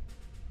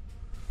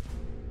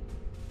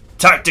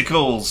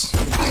 Tacticals!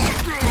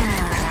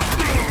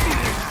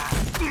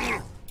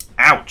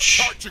 Ouch!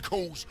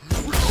 Tacticals!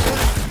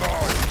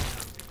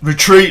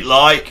 Retreat,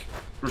 like!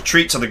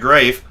 Retreat to the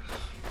grave.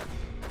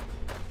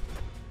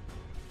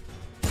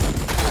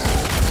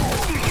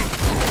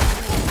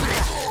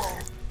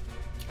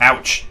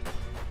 Ouch.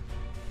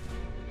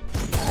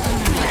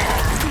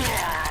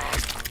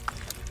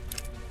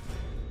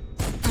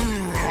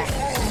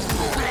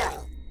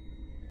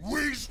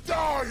 We's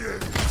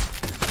dying!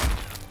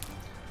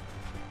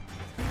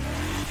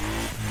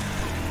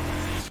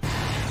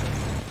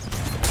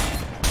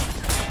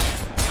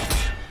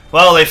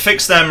 Well, they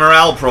fixed their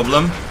morale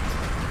problem.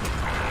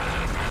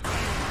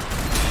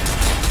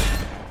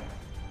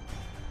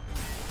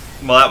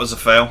 Well, that was a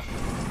fail.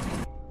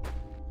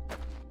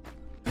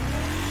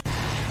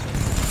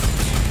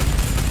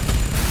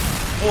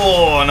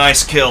 Oh,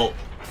 nice kill.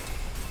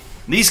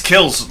 These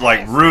kills,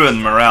 like,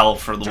 ruin morale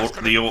for the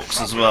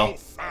orcs as well.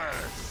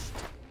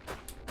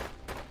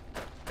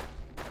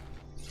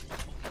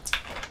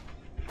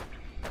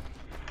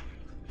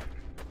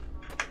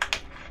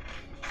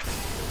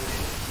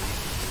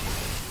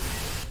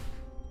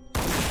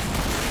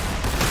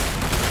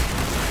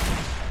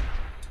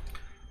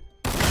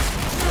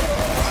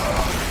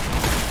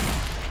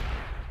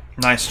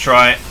 Nice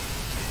try.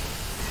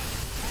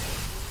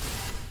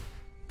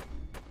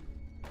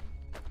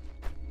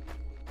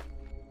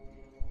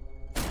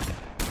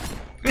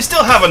 We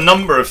still have a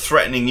number of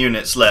threatening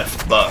units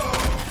left, but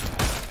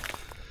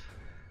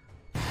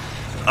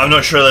I'm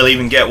not sure they'll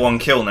even get one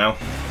kill now.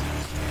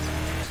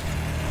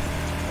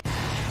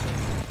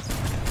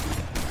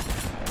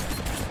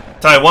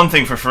 Tell you one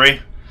thing for free.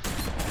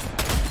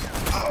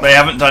 They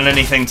haven't done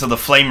anything to the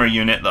flamer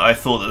unit that I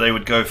thought that they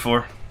would go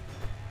for.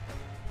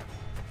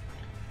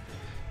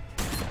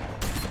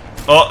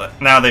 Oh,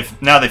 now they've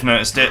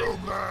noticed it.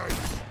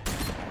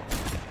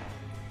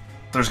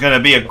 There's going to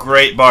be a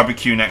great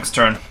barbecue next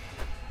turn.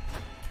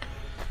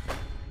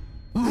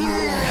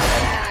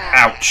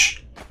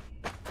 Ouch.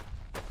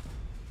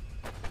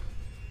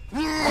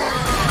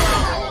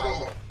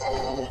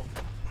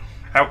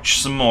 Ouch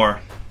some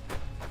more.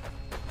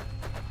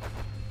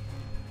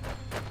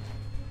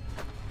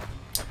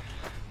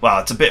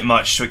 Wow, it's a bit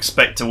much to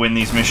expect to win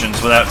these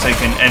missions without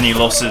taking any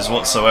losses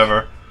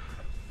whatsoever.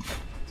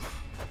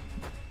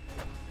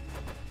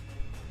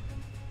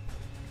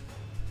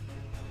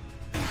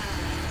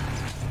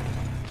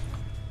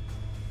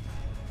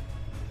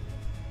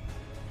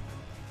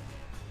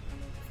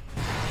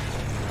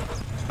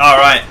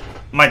 Alright,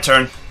 my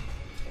turn.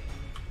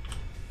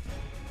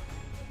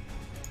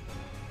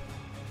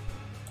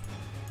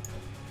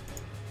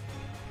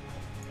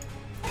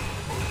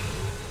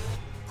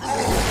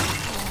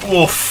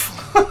 Oof.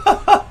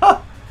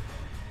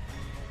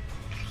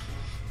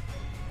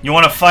 You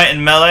want to fight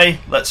in melee?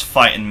 Let's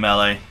fight in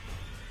melee.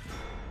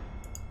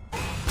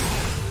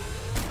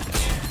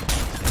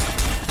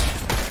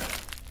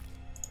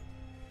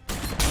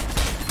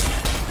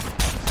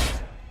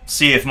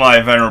 See if my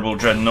venerable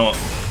dreadnought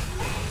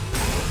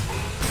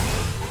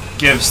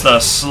gives the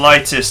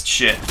slightest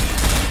shit.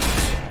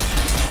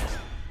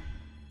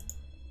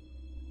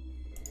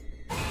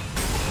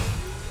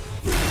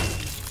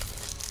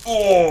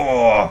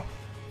 Oh!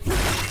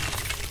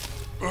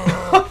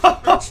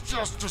 It's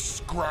just a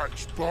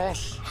scratch,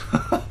 boss.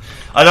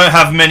 I don't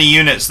have many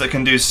units that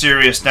can do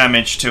serious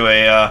damage to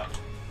a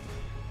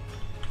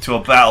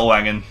battle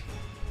wagon,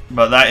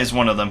 but that is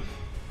one of them.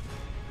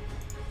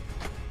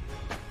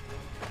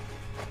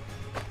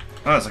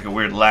 Oh, there's like a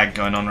weird lag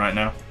going on right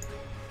now.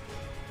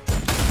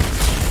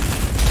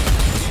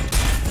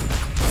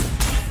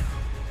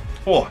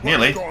 Oh,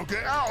 nearly. Gotta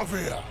get out of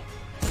here.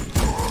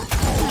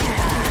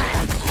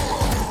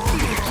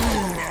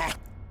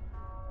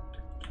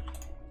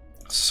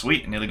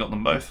 Sweet, nearly got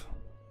them both.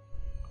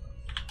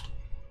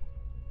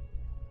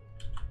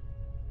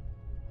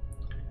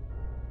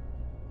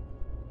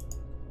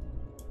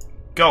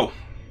 Go.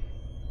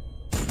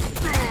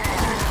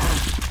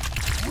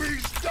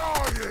 We's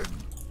dying.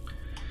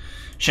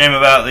 Shame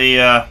about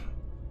the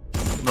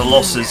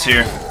losses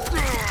here.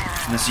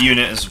 This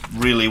unit is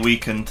really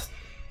weakened.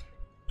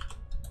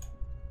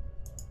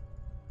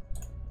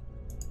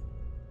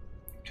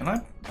 Can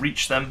I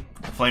reach them,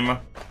 the flamer?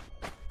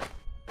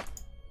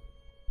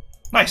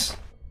 Nice.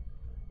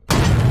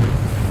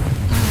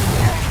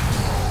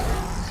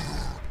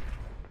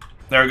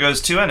 There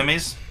goes 2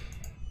 enemies.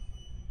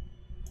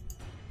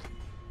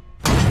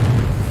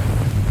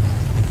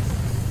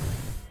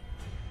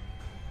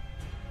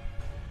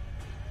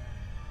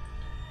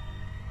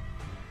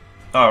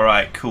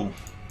 Alright, cool.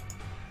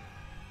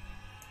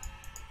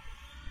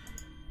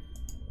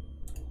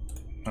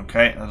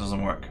 Okay, that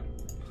doesn't work.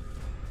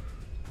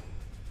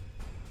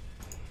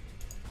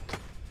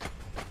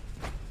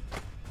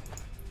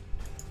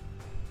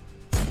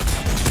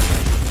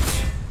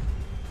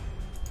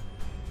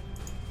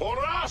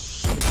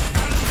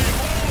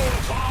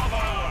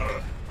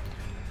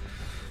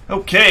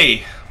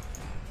 Okay.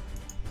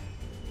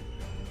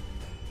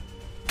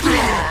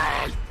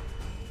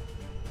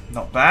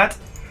 Not bad.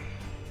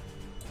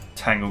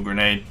 Tangle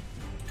grenade.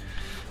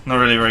 Not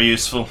really very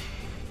useful.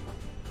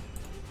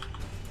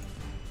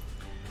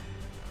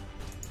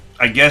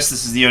 I guess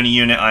this is the only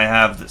unit I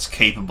have that's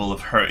capable of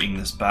hurting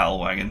this battle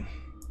wagon.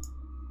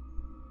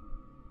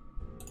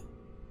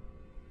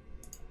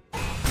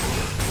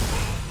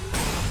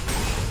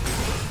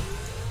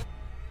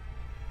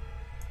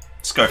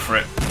 Let's go for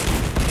it.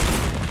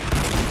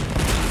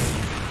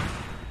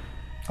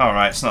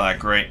 Alright, it's not that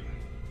great.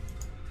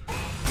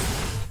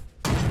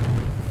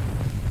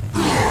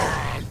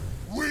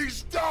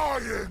 We's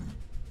dying.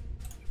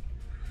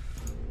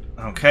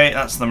 Okay,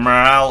 that's the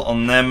morale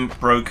on them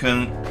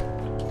broken.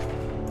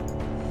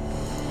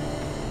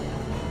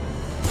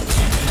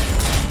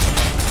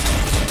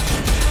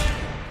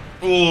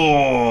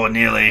 Oh,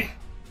 nearly.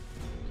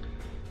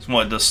 Just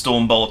wanted the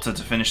Storm Bolter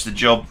to finish the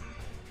job.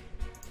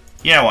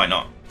 Yeah, why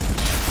not?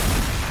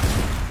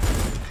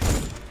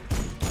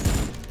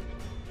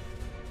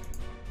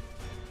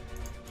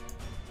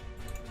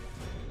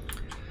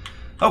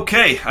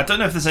 Okay, I don't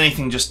know if there's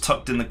anything just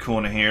tucked in the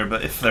corner here,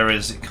 but if there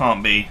is, it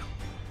can't be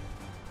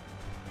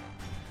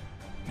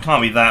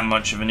that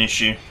much of an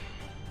issue.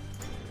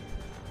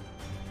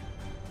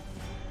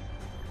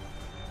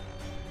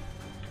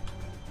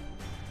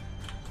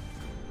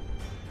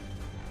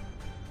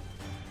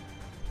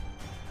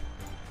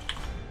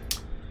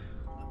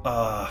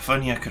 If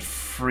only I could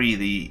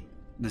free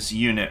this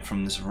unit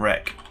from this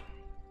wreck.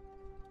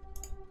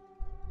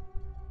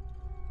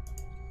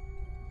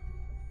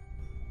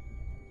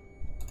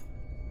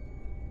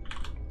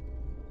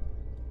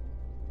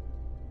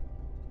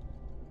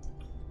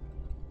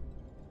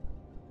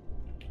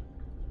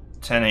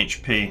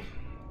 HP.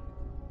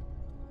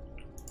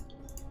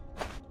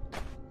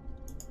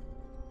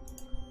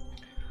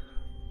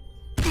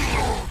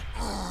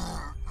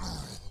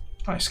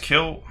 Nice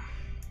kill.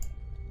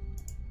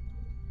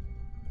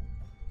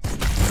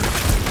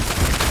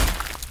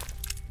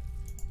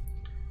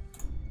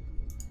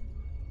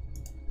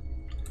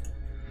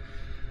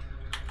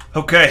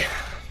 Okay.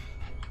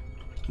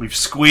 We've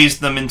squeezed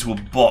them into a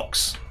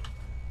box.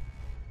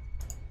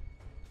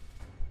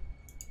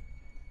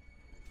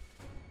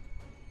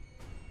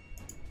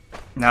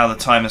 Now the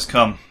time has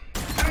come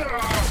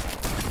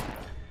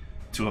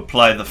to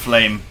apply the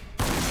flame.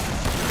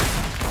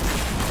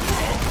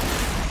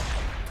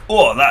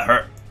 Oh, that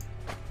hurt.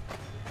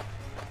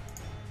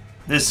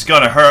 This is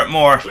gonna hurt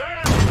more.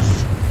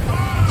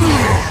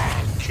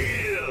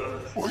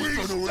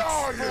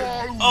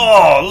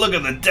 Oh, look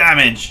at the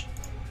damage.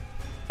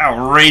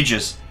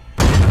 Outrageous.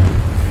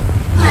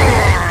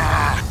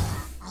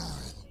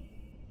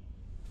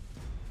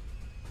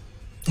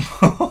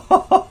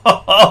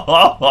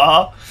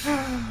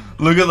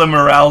 Look at the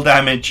morale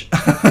damage.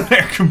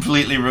 They're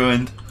completely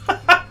ruined.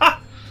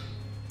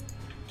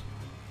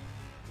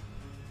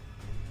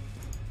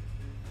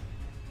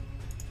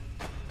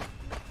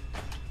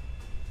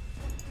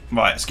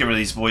 Right, let's get rid of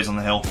these boys on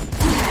the hill.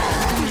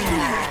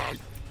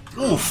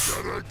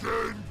 Oof.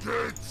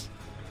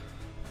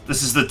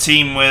 This is the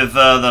team with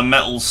the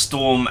metal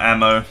storm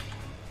ammo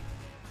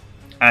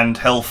and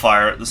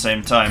hellfire at the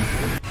same time.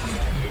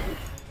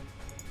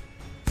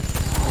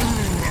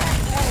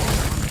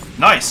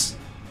 Nice.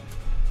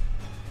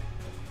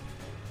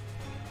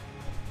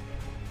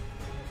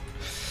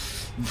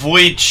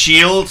 Void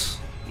shield,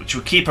 which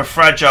will keep a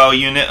fragile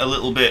unit a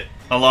little bit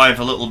alive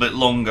a little bit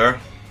longer.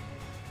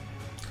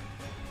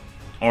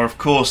 Or of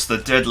course the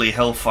deadly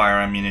hellfire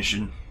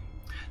ammunition.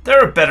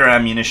 There are better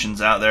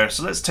ammunitions out there,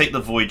 so let's take the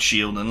void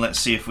shield and let's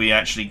see if we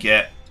actually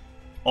get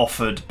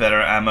offered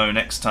better ammo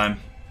next time.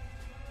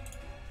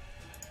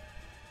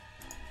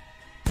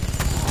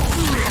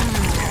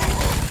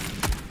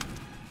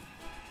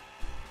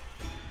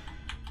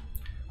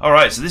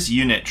 Alright, so this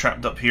unit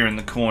trapped up here in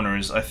the corner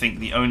is, I think,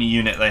 the only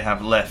unit they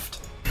have left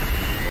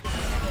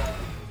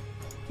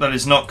that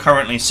is not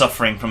currently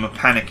suffering from a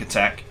panic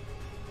attack.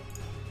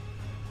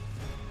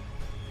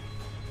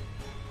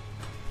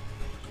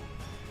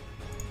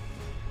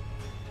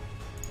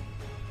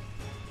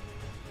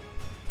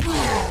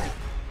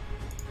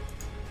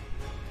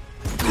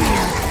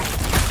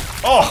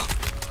 Oh!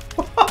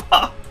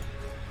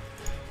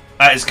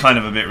 That is kind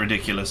of a bit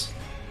ridiculous.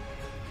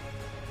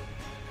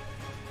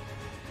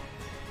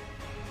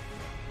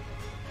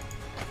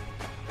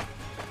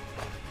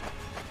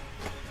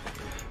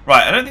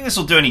 Right, I don't think this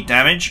will do any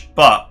damage,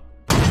 but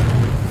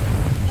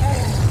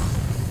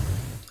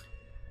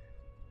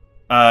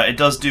it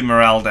does do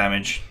morale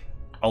damage.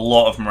 A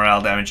lot of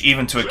morale damage,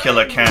 even to a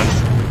killer can.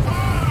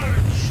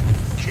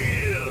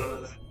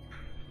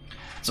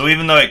 So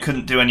even though it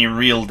couldn't do any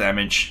real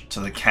damage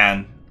to the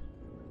can,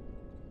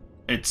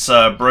 it's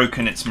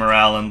broken its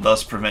morale and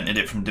thus prevented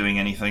it from doing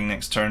anything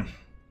next turn.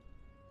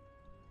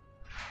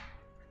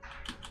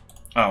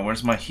 Oh,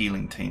 where's my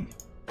healing team?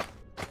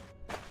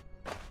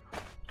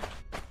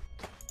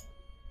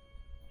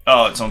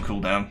 Oh, it's on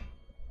cooldown.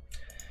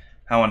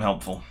 How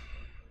unhelpful.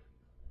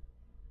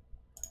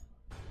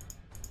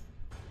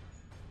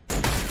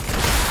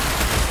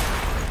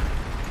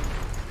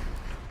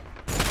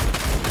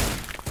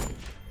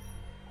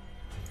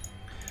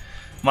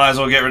 Might as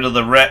well get rid of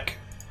the wreck.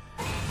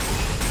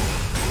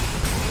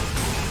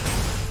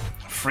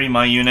 Free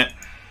my unit.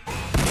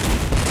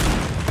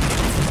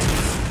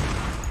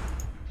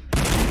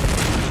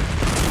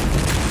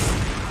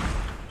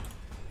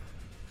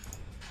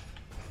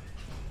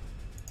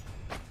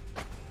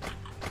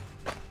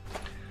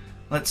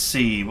 Let's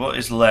see, what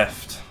is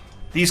left?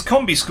 These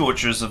combi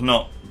scorchers have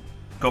not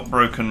got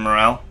broken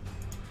morale.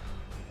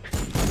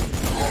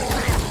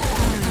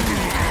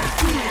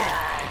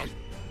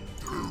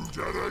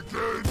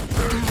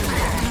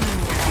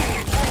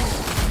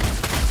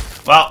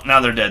 Well, now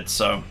they're dead,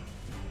 so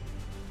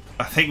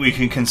I think we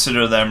can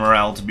consider their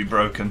morale to be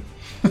broken.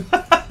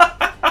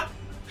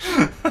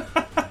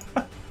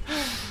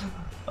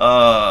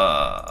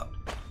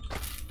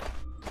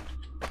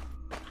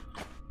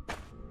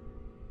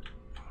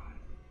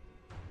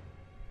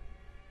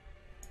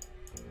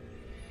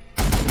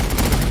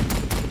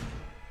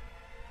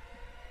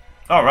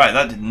 Alright,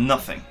 that did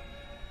nothing.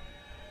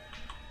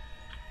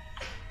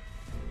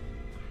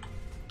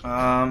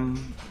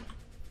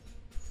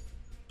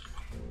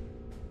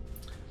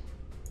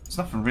 There's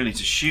nothing really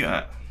to shoot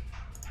at.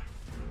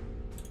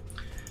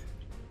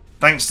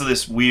 Thanks to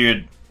this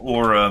weird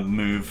aura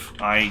move,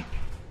 my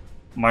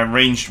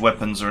ranged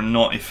weapons are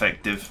not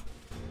effective.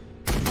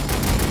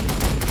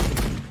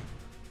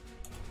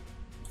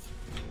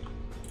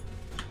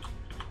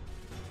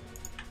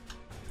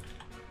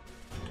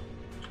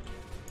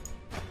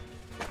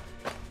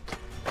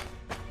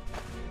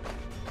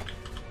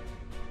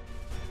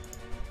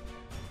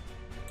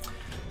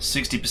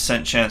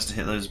 %60 chance to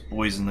hit those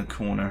boys in the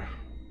corner.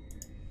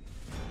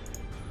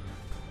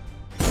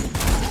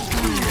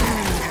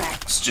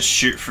 Let's just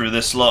shoot through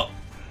this lot.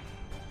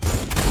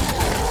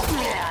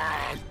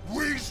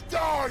 We's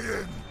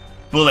dying.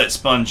 Bullet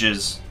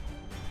sponges.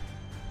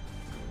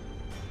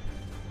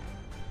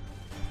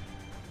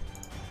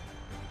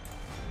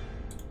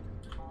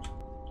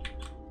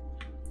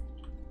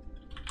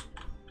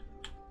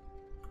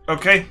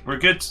 Okay, we're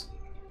good.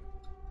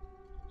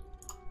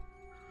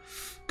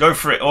 Go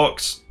for it,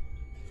 orcs.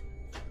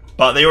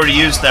 But they already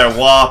used their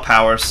Wa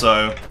power,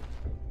 so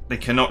they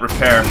cannot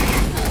repair.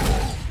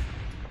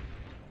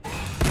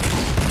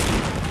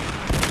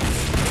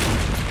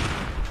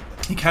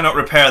 He cannot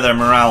repair their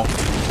morale.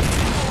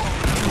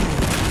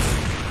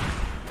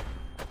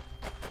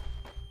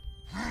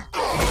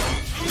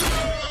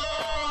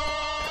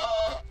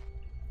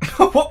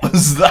 What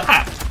was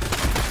that?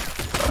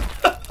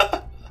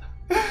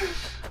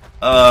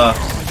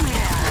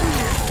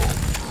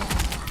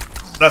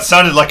 That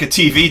sounded like a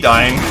TV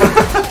dying.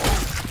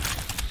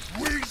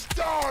 We's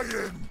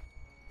dying.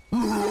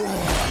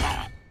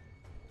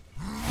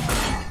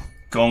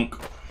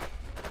 Gonk.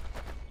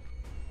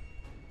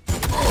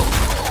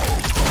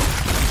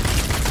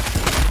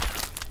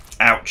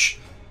 Ouch.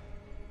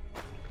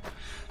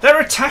 They're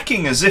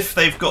attacking as if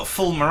they've got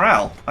full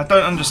morale. I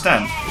don't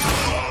understand.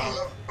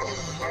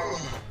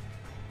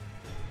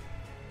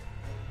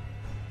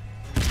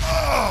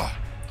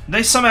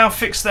 They somehow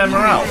fixed their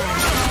morale.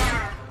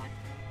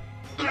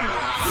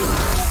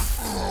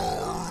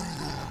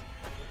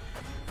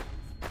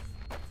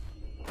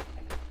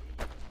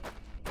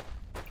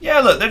 Yeah,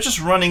 look, they're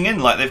just running in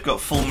like they've got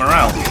full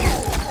morale.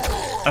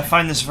 I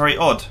find this very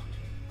odd.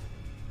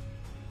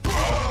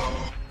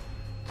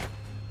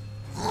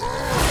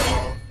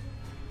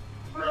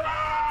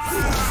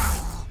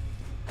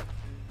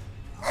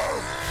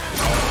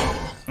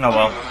 Oh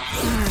well.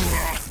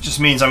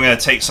 Just means I'm going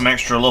to take some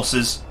extra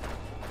losses.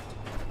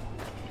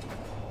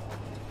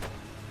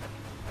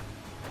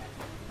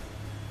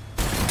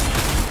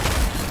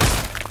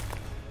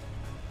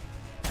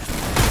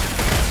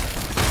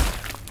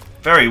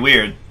 Very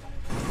weird.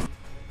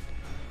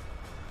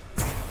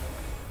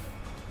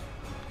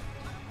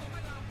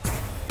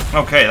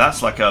 Okay,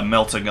 that's like a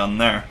melter gun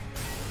there.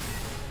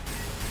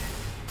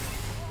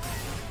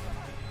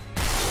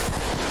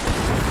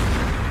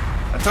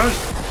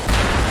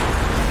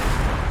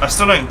 I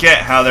still don't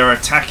get how they're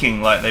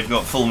attacking like they've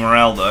got full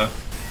morale though.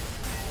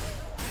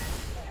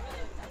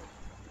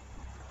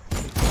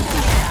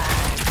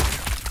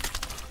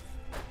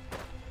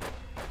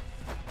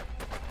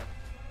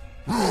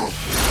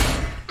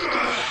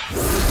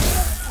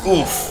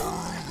 Oof.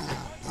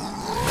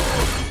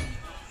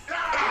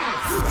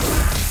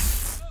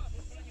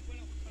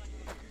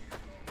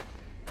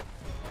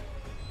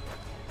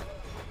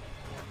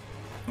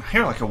 I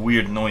hear like a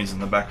weird noise in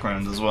the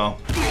background as well.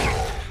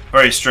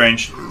 Very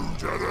strange.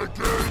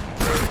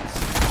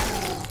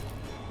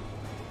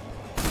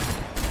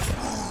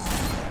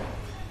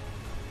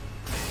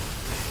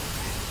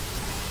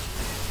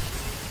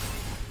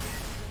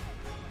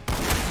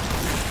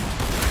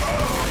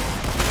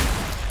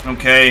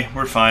 Okay,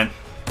 we're fine.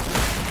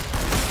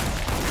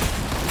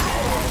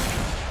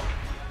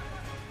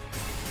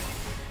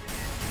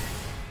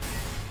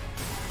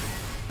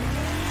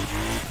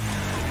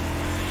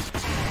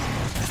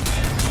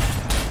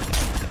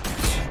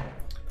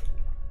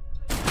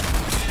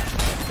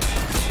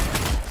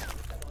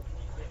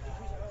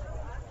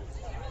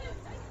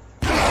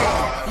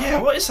 Yeah,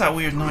 what is that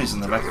weird noise in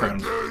the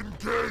background?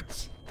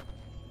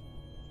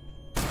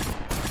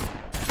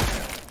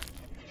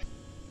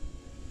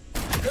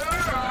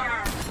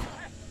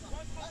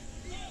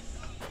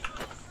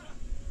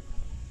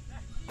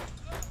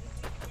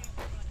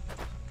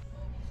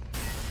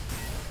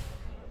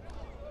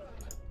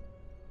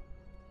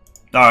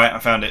 Alright, I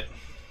found it.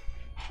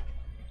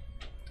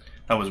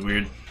 That was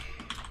weird.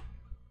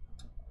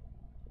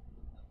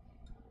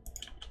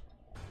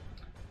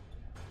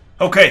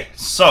 Okay,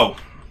 so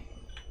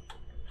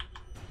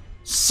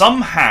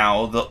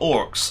somehow the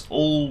orcs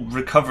all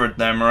recovered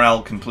their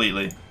morale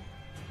completely.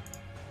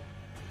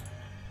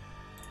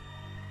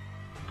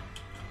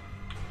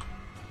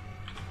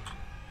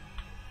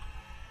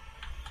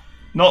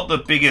 Not the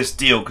biggest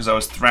deal because I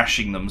was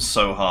thrashing them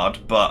so hard,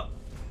 but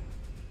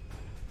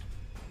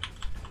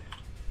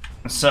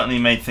it certainly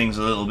made things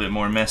a little bit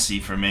more messy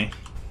for me.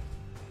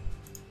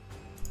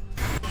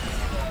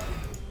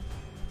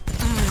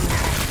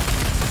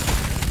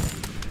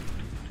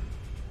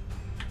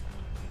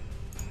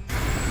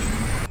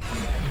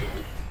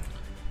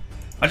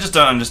 I just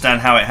don't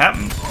understand how it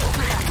happened.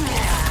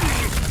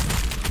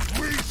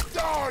 We's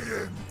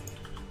dying.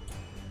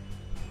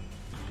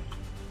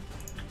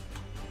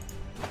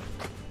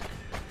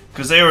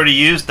 Because they already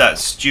used that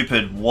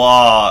stupid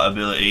wah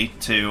ability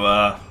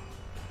to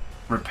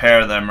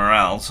repair their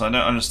morale, so I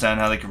don't understand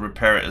how they could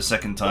repair it a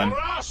second time.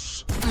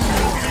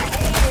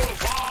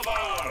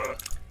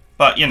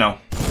 But, you know.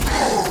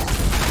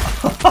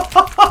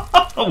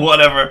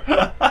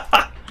 Whatever.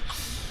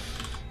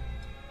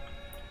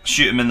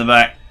 Shoot him in the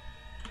back.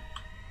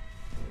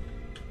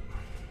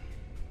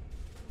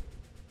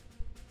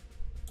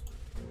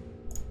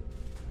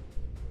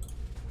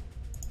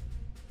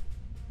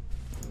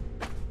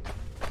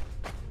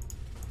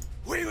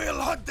 We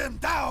will hunt them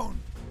down.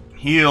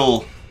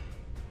 Heal.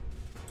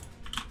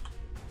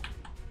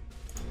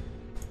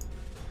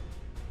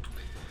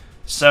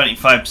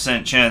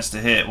 %75% chance to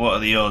hit. What are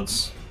the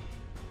odds?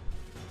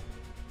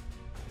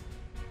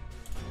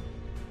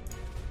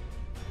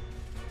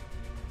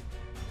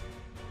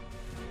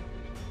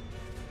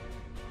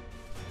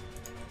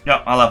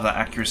 Yep, I'll have that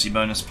accuracy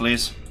bonus,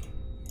 please.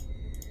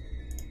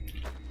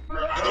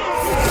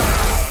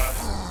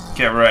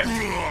 Get wrecked.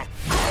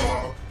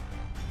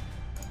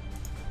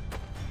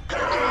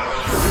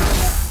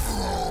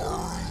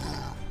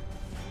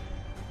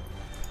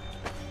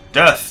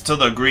 Death to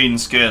the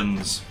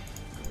greenskins.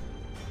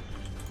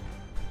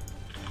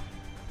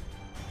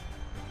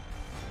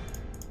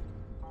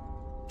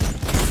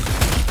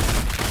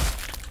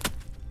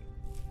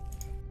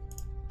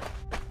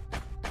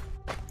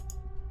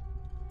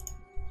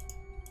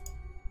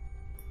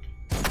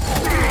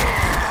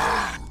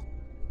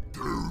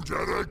 Do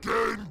that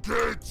again,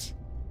 kids.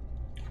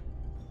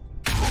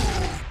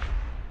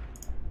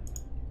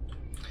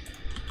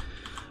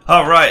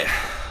 All right.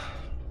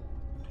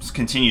 Let's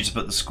continue to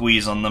put the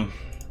squeeze on them.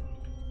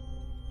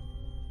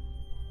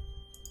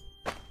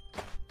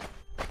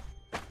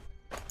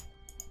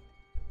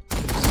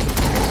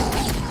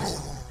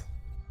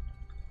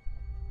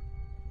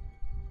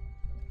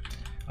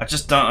 I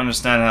just don't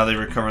understand how they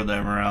recovered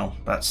their morale.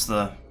 That's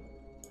the...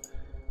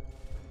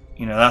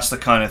 You know, that's the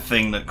kind of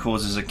thing that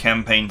causes a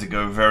campaign to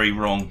go very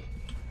wrong.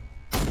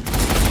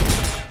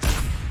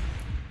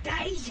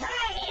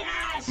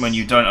 When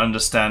you don't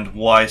understand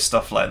why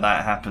stuff like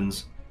that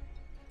happens.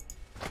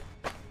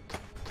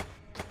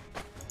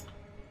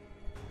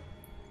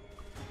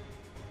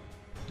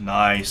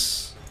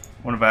 Nice.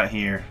 What about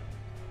here?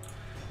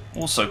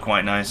 Also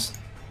quite nice.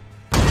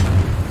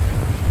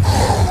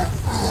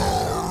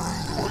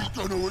 We're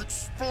gonna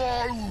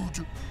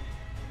explode.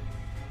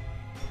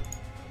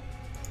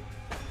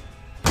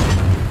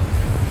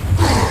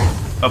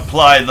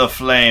 Apply the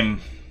flame.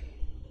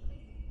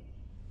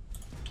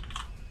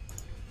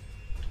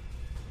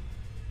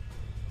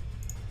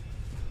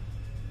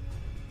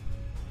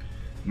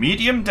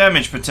 Medium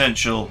damage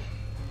potential.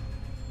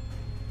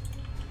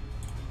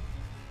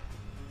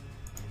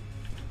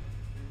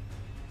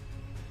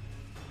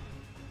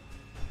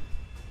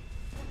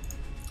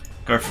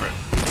 Go for it.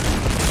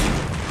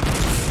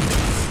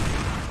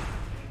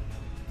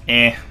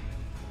 Eh.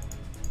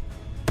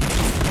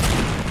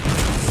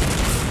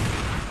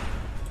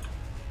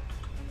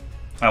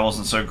 That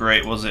wasn't so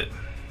great, was it?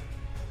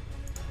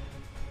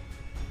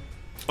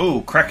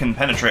 Oh, Kraken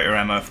penetrator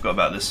ammo. I forgot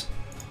about this.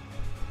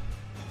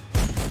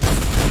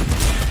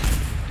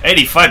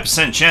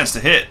 85% chance to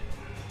hit.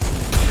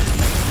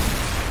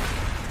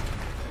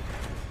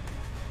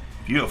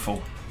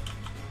 Beautiful.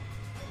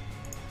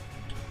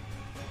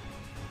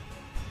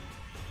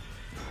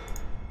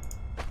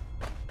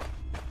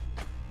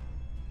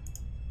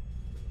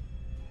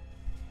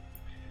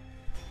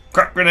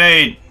 Crack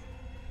grenade.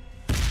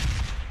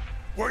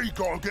 We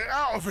gotta get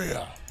out of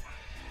here.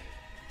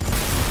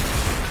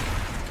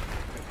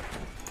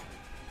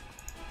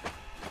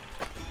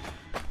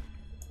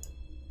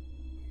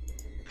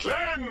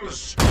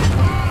 Cleanse!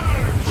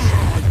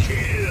 Purge!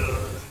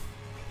 Kill!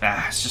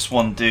 Ah, it's just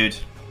one dude.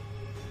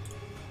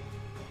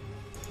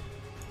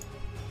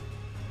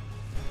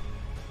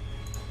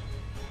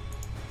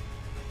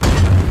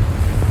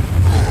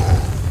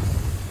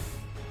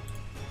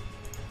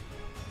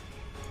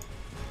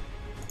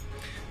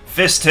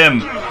 Fist him!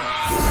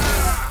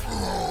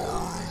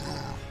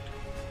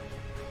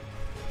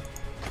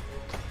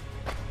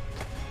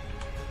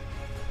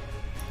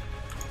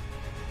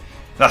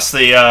 That's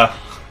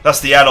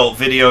the adult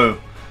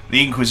video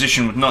the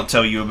Inquisition would not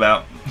tell you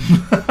about.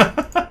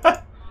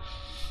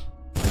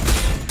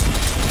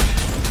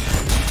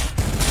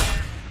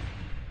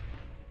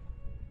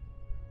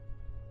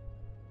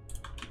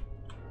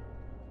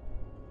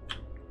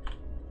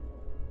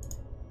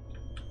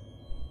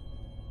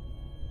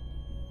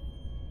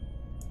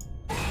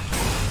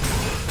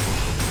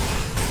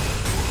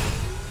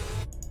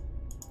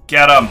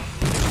 Get him!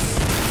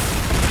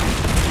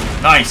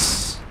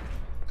 Nice!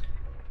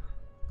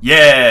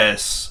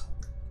 Yes!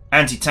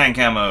 Anti-tank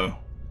ammo.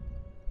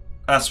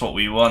 That's what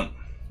we want.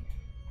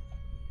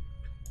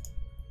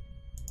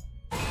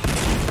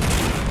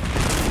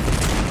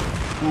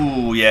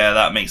 Ooh, yeah,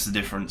 that makes the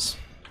difference.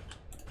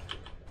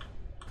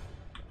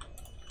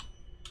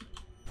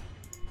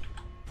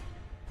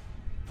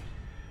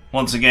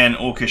 Once again,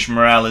 Orcish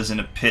morale is in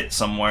a pit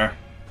somewhere.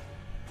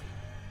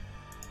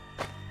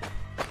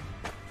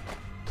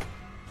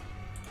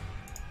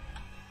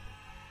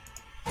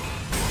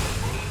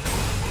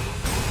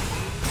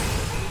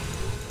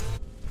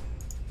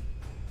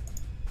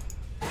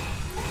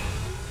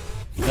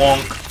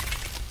 Wonk.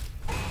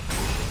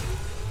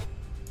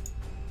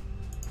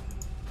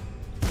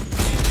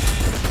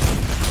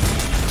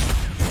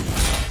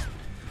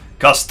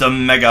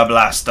 Custom Mega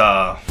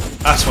Blaster.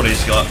 That's what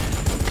he's got.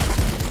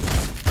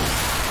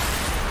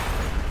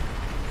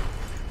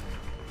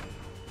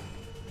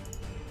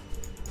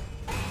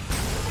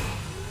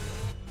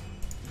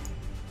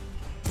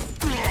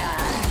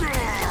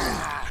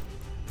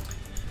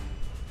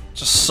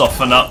 Just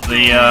soften up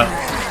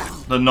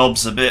the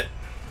knobs a bit.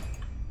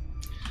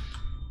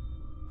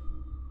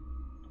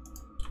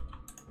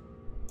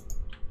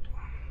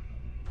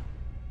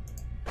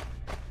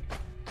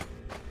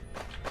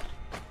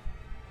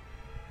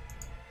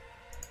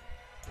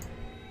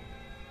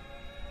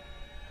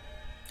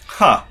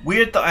 Huh,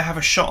 weird that I have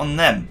a shot on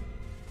them.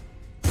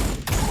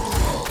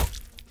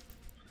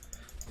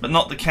 But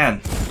not the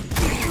can.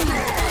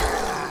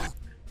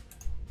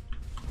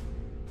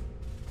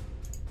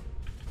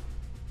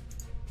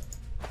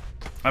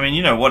 I mean,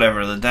 you know,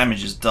 whatever, the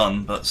damage is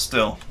done, but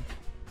still.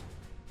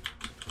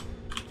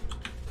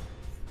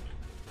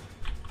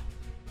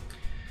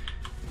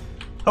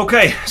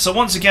 Okay, so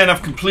once again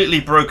I've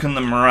completely broken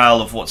the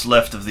morale of what's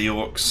left of the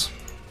orcs.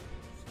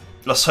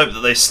 Let's hope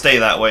that they stay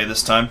that way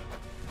this time.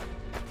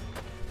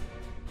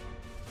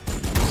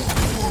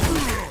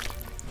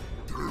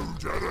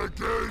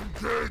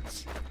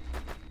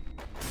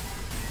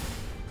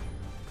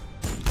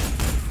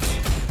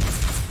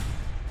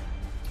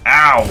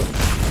 Ow!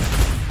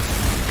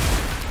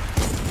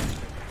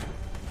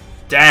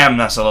 Damn,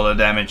 that's a lot of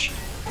damage.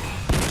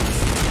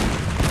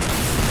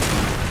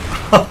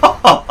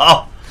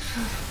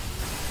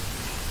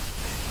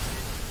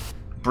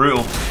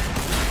 Brutal.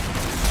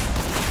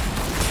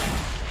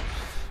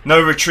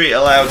 No retreat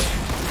allowed.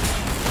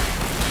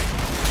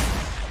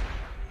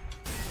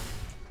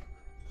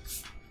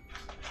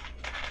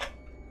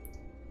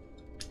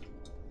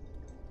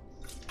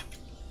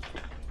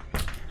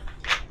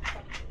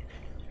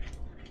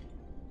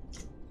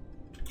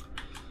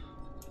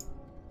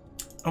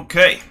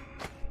 Okay.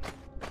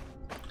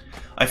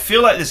 I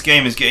feel like this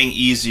game is getting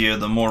easier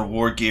the more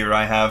war gear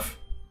I have.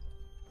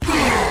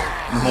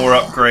 The more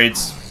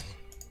upgrades.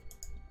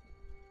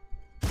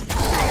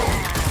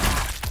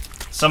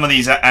 Some of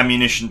these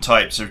ammunition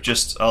types are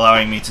just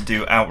allowing me to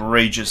do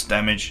outrageous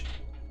damage.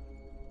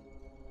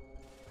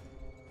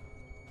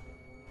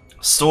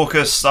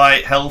 Stalker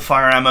sight,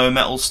 Hellfire ammo,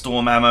 Metal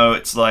Storm ammo,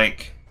 it's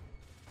like...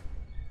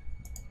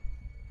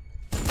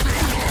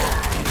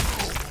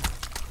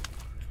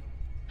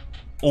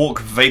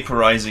 Orc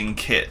vaporizing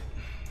kit.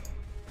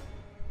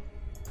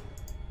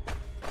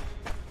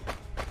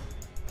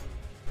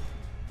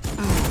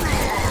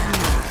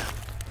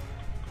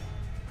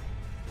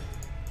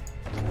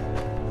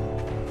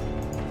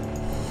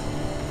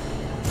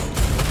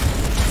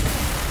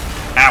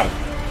 Ow.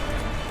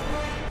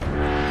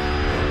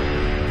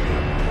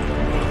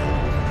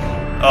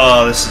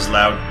 Oh, this is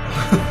loud.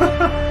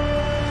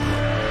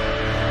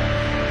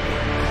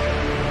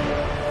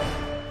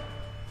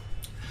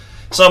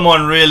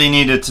 Someone really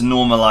needed to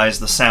normalize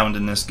the sound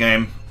in this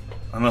game,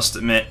 I must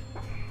admit.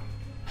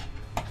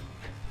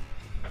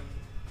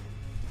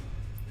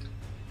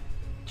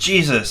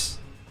 Jesus,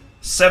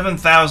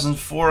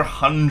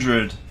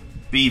 7,400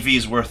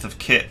 BV's worth of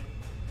kit.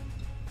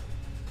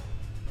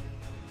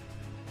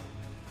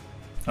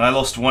 And I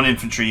lost one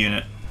infantry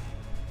unit.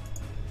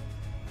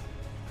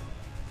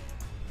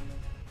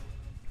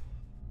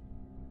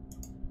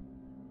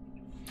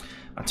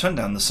 I turned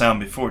down the sound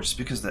before just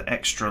because the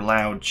extra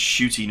loud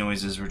shooty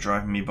noises were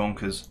driving me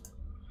bonkers.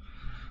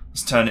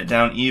 Let's turn it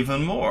down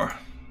even more.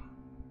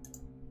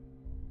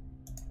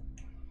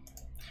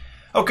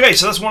 Okay,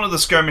 so that's one of the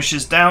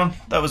skirmishes down.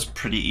 That was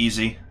pretty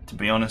easy, to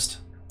be honest.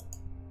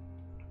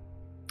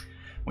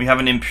 We have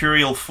an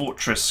Imperial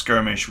Fortress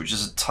skirmish, which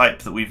is a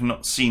type that we've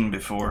not seen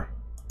before.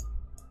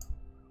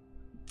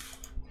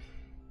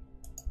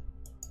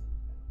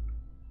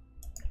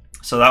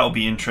 So that will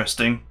be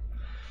interesting.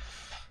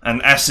 And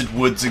Acid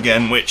Woods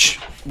again, which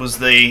was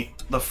the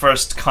the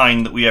first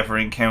kind that we ever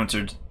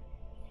encountered.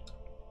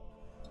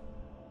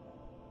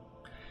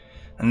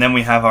 And then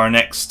we have our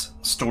next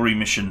story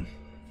mission.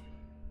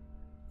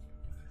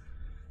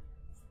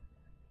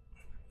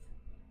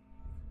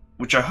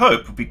 Which I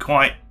hope will be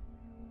quite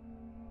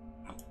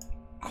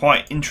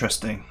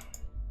interesting.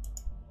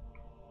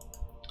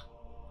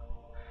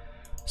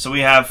 So we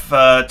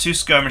have 2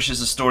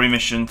 skirmishes, a story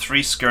mission,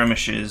 3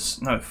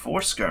 skirmishes, no,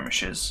 4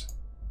 skirmishes.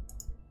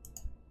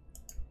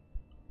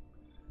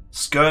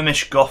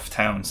 Skirmish Goth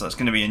Town, so that's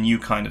going to be a new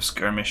kind of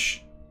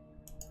skirmish.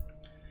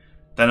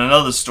 Then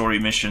another story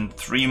mission,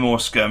 3 more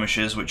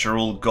skirmishes, which are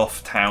all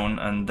Goth Town,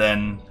 and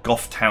then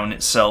Goth Town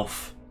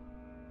itself.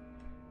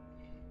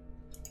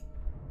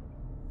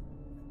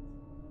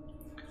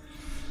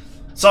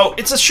 So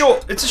it's a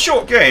short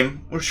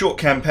game, or short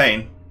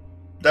campaign.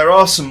 There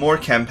are some more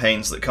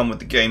campaigns that come with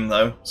the game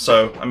though,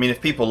 so I mean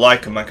if people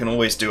like them I can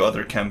always do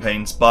other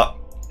campaigns, but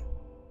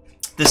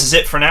this is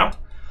it for now.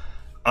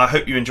 I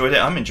hope you enjoyed it,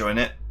 I'm enjoying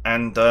it,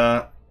 and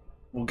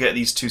we'll get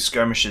these 2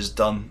 skirmishes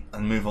done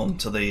and move on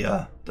to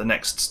the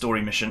next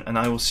story mission, and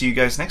I will see you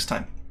guys next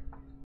time.